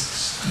doesn't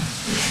exist.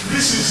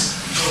 This is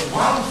the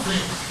one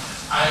thing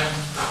I'm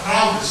the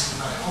proudest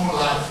in my whole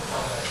life of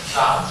what I've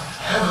done.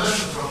 I have a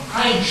letter from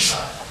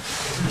Einstein,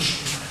 in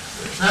which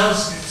he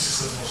tells me this is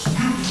the most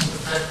beautiful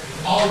effect in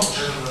all of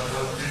general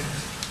relativity.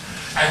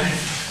 And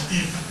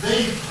if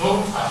they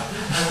don't find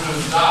it, I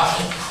will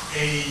die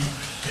a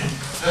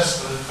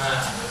desperate man,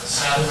 a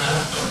sad man.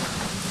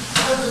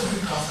 Let them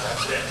become that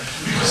way.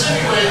 Because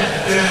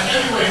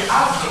anyway,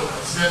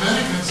 afterwards, the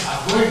Americans are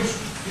going to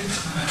do it,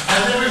 and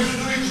they're going to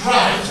do it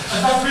right,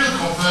 and that will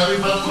confirm it,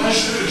 but why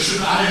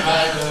should I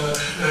ride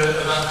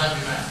an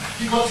unhappy man?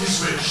 He got his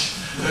wish.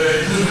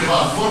 It took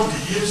about 40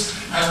 years,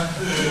 and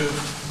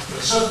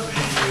certainly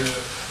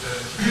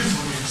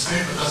beautifully his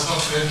paper does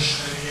not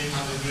fetch any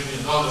 $800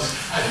 million.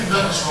 I think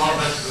that was far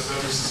better than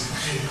services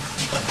in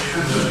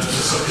the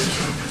Soviet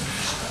Union.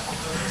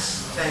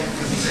 Thank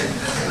you. Thank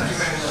you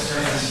very much.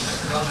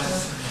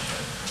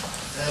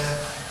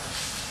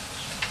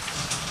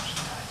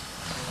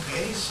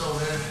 Okay, so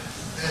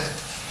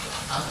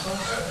Anton?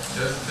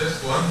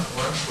 Just one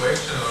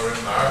question or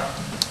remark.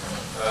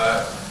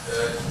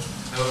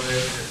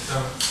 There's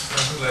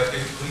something like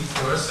a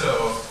precursor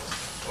of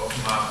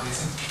Mach.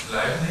 Isn't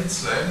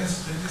Leibniz?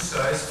 Leibniz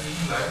criticized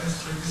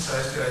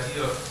the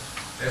idea of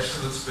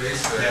absolute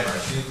space very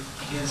much.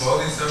 He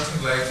called it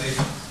something like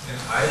an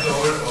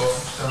idol of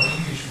some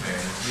Englishman.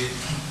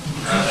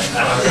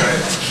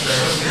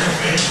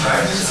 Leibniz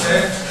actually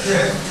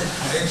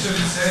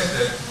said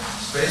that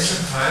space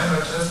and time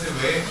are just a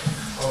way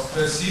of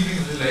perceiving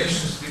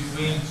relations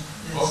between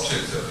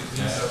objects or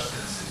between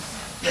substances.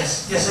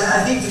 Yes, and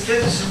I think the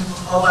criticism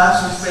of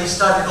absolute space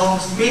started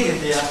almost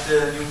immediately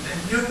after Newton,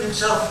 and Newton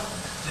himself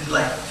didn't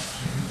like it.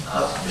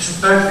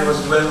 Bishop Berkeley was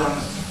a well-known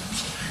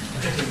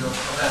critic of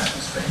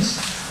absolute space.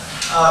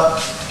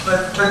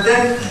 But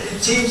then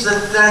it seems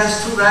that that is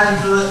too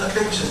radical a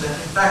picture, that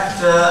in fact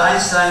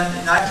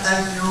in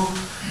Einstein's view,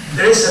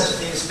 there is such a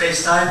thing as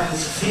space-time, and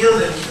it's a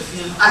field, and the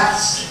field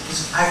acts,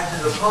 is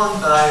acted upon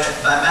by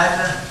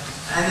matter,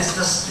 and it's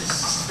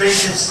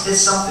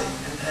something,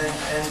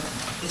 and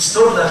its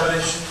total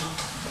evolution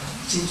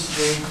seems to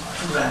be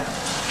too radical.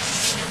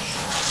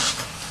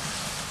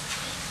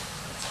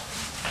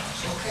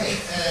 Okay. Okay,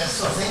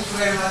 so thank you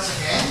very much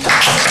again.